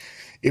Lions.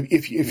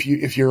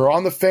 If you're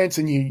on the fence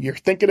and you're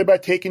thinking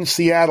about taking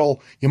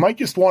Seattle, you might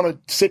just want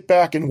to sit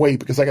back and wait,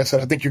 because like I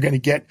said, I think you're going to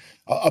get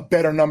a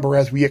better number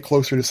as we get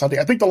closer to Sunday.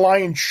 I think the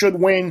Lions should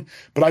win,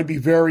 but I'd be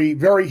very,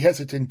 very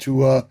hesitant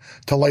to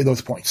lay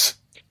those points.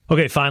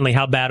 Okay, finally,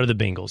 how bad are the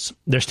Bengals?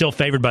 They're still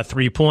favored by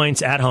 3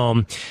 points at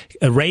home.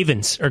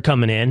 Ravens are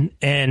coming in,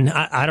 and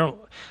I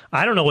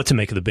don't know what to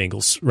make of the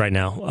Bengals right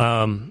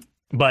now.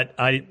 But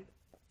I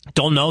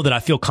don't know that I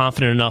feel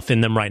confident enough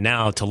in them right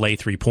now to lay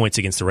 3 points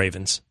against the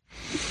Ravens.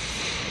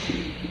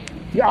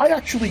 Yeah, I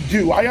actually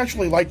do. I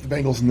actually like the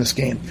Bengals in this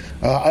game.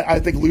 I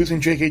think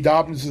losing J.K.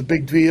 Dobbins is a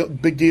big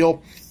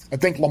deal. I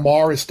think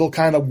Lamar is still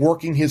kind of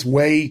working his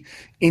way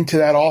into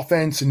that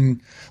offense.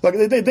 And like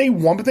they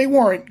won, but they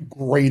weren't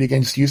great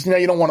against Houston. Now,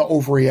 you don't want to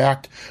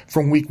overreact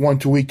from week 1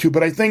 to week 2,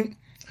 but I think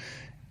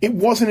it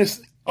wasn't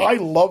as – I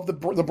loved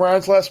the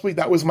Browns last week.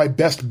 That was my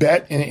best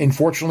bet, and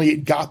unfortunately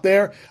it got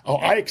there.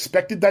 I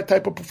expected that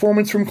type of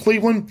performance from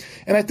Cleveland,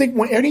 and I think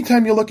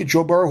anytime you look at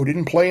Joe Burrow, who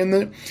didn't play in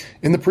the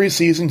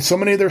preseason, so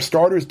many of their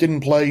starters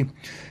didn't play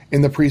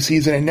in the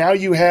preseason, and now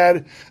you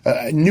had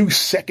a new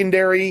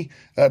secondary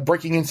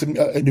breaking in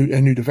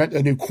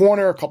a new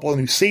corner, a couple of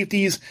new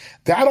safeties.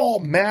 That all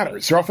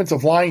matters. Their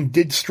offensive line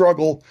did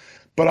struggle,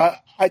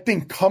 but I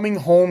think coming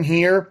home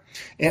here,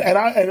 and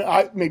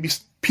I maybe.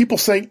 People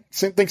think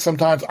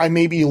sometimes I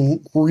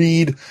maybe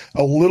read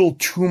a little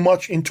too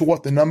much into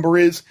what the number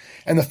is.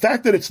 And the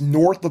fact that it's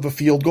north of a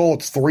field goal,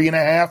 it's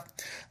 3.5,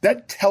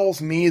 that tells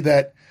me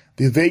that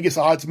the Vegas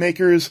odds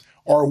makers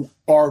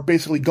are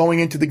basically going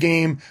into the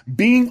game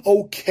being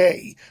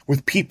okay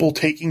with people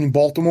taking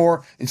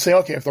Baltimore and saying,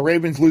 okay, if the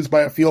Ravens lose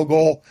by a field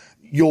goal,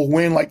 you'll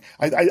win. Like,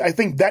 I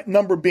think that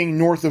number being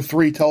north of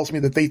 3 tells me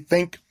that they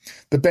think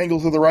the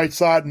Bengals are the right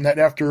side, and that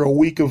after a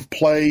week of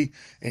play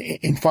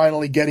and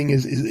finally getting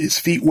his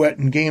feet wet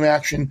in game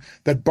action,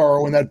 that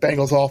Burrow and that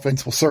Bengals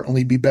offense will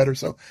certainly be better.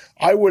 So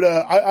I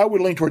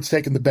would lean towards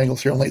taking the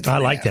Bengals here in late. I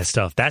like that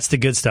stuff. That's the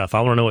good stuff. I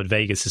want to know what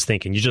Vegas is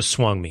thinking. You just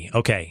swung me.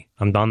 Okay,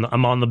 I'm on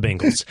the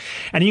Bengals.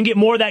 And you can get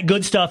more of that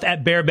good stuff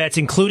at Bear Bets,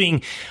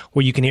 including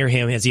where you can hear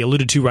him, as he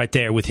alluded to right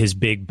there, with his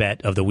big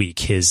bet of the week,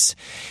 his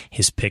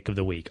pick of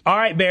the week. All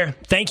right, Bear.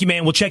 Thank you,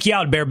 man. We'll check you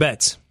out at Bear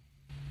Bets.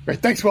 Great.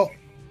 Thanks, Will.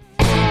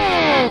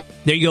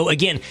 There you go.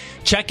 Again,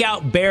 check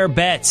out Bear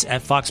Bets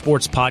at Fox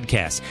Sports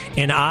Podcast.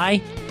 And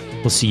I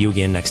will see you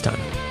again next time.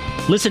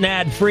 Listen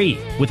ad-free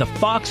with a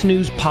Fox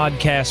News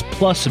Podcast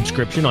Plus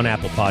subscription on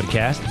Apple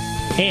Podcasts.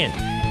 And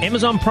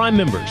Amazon Prime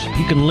members,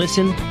 you can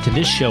listen to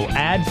this show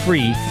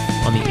ad-free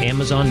on the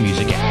Amazon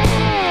Music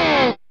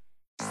app.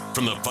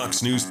 From the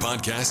Fox News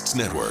Podcasts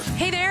Network.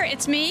 Hey there,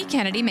 it's me,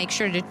 Kennedy. Make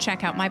sure to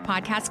check out my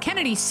podcast,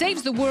 Kennedy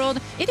Saves the World.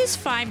 It is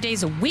 5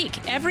 days a week,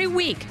 every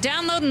week.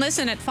 Download and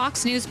listen at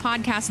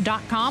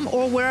foxnewspodcast.com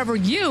or wherever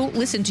you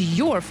listen to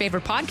your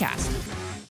favorite podcast.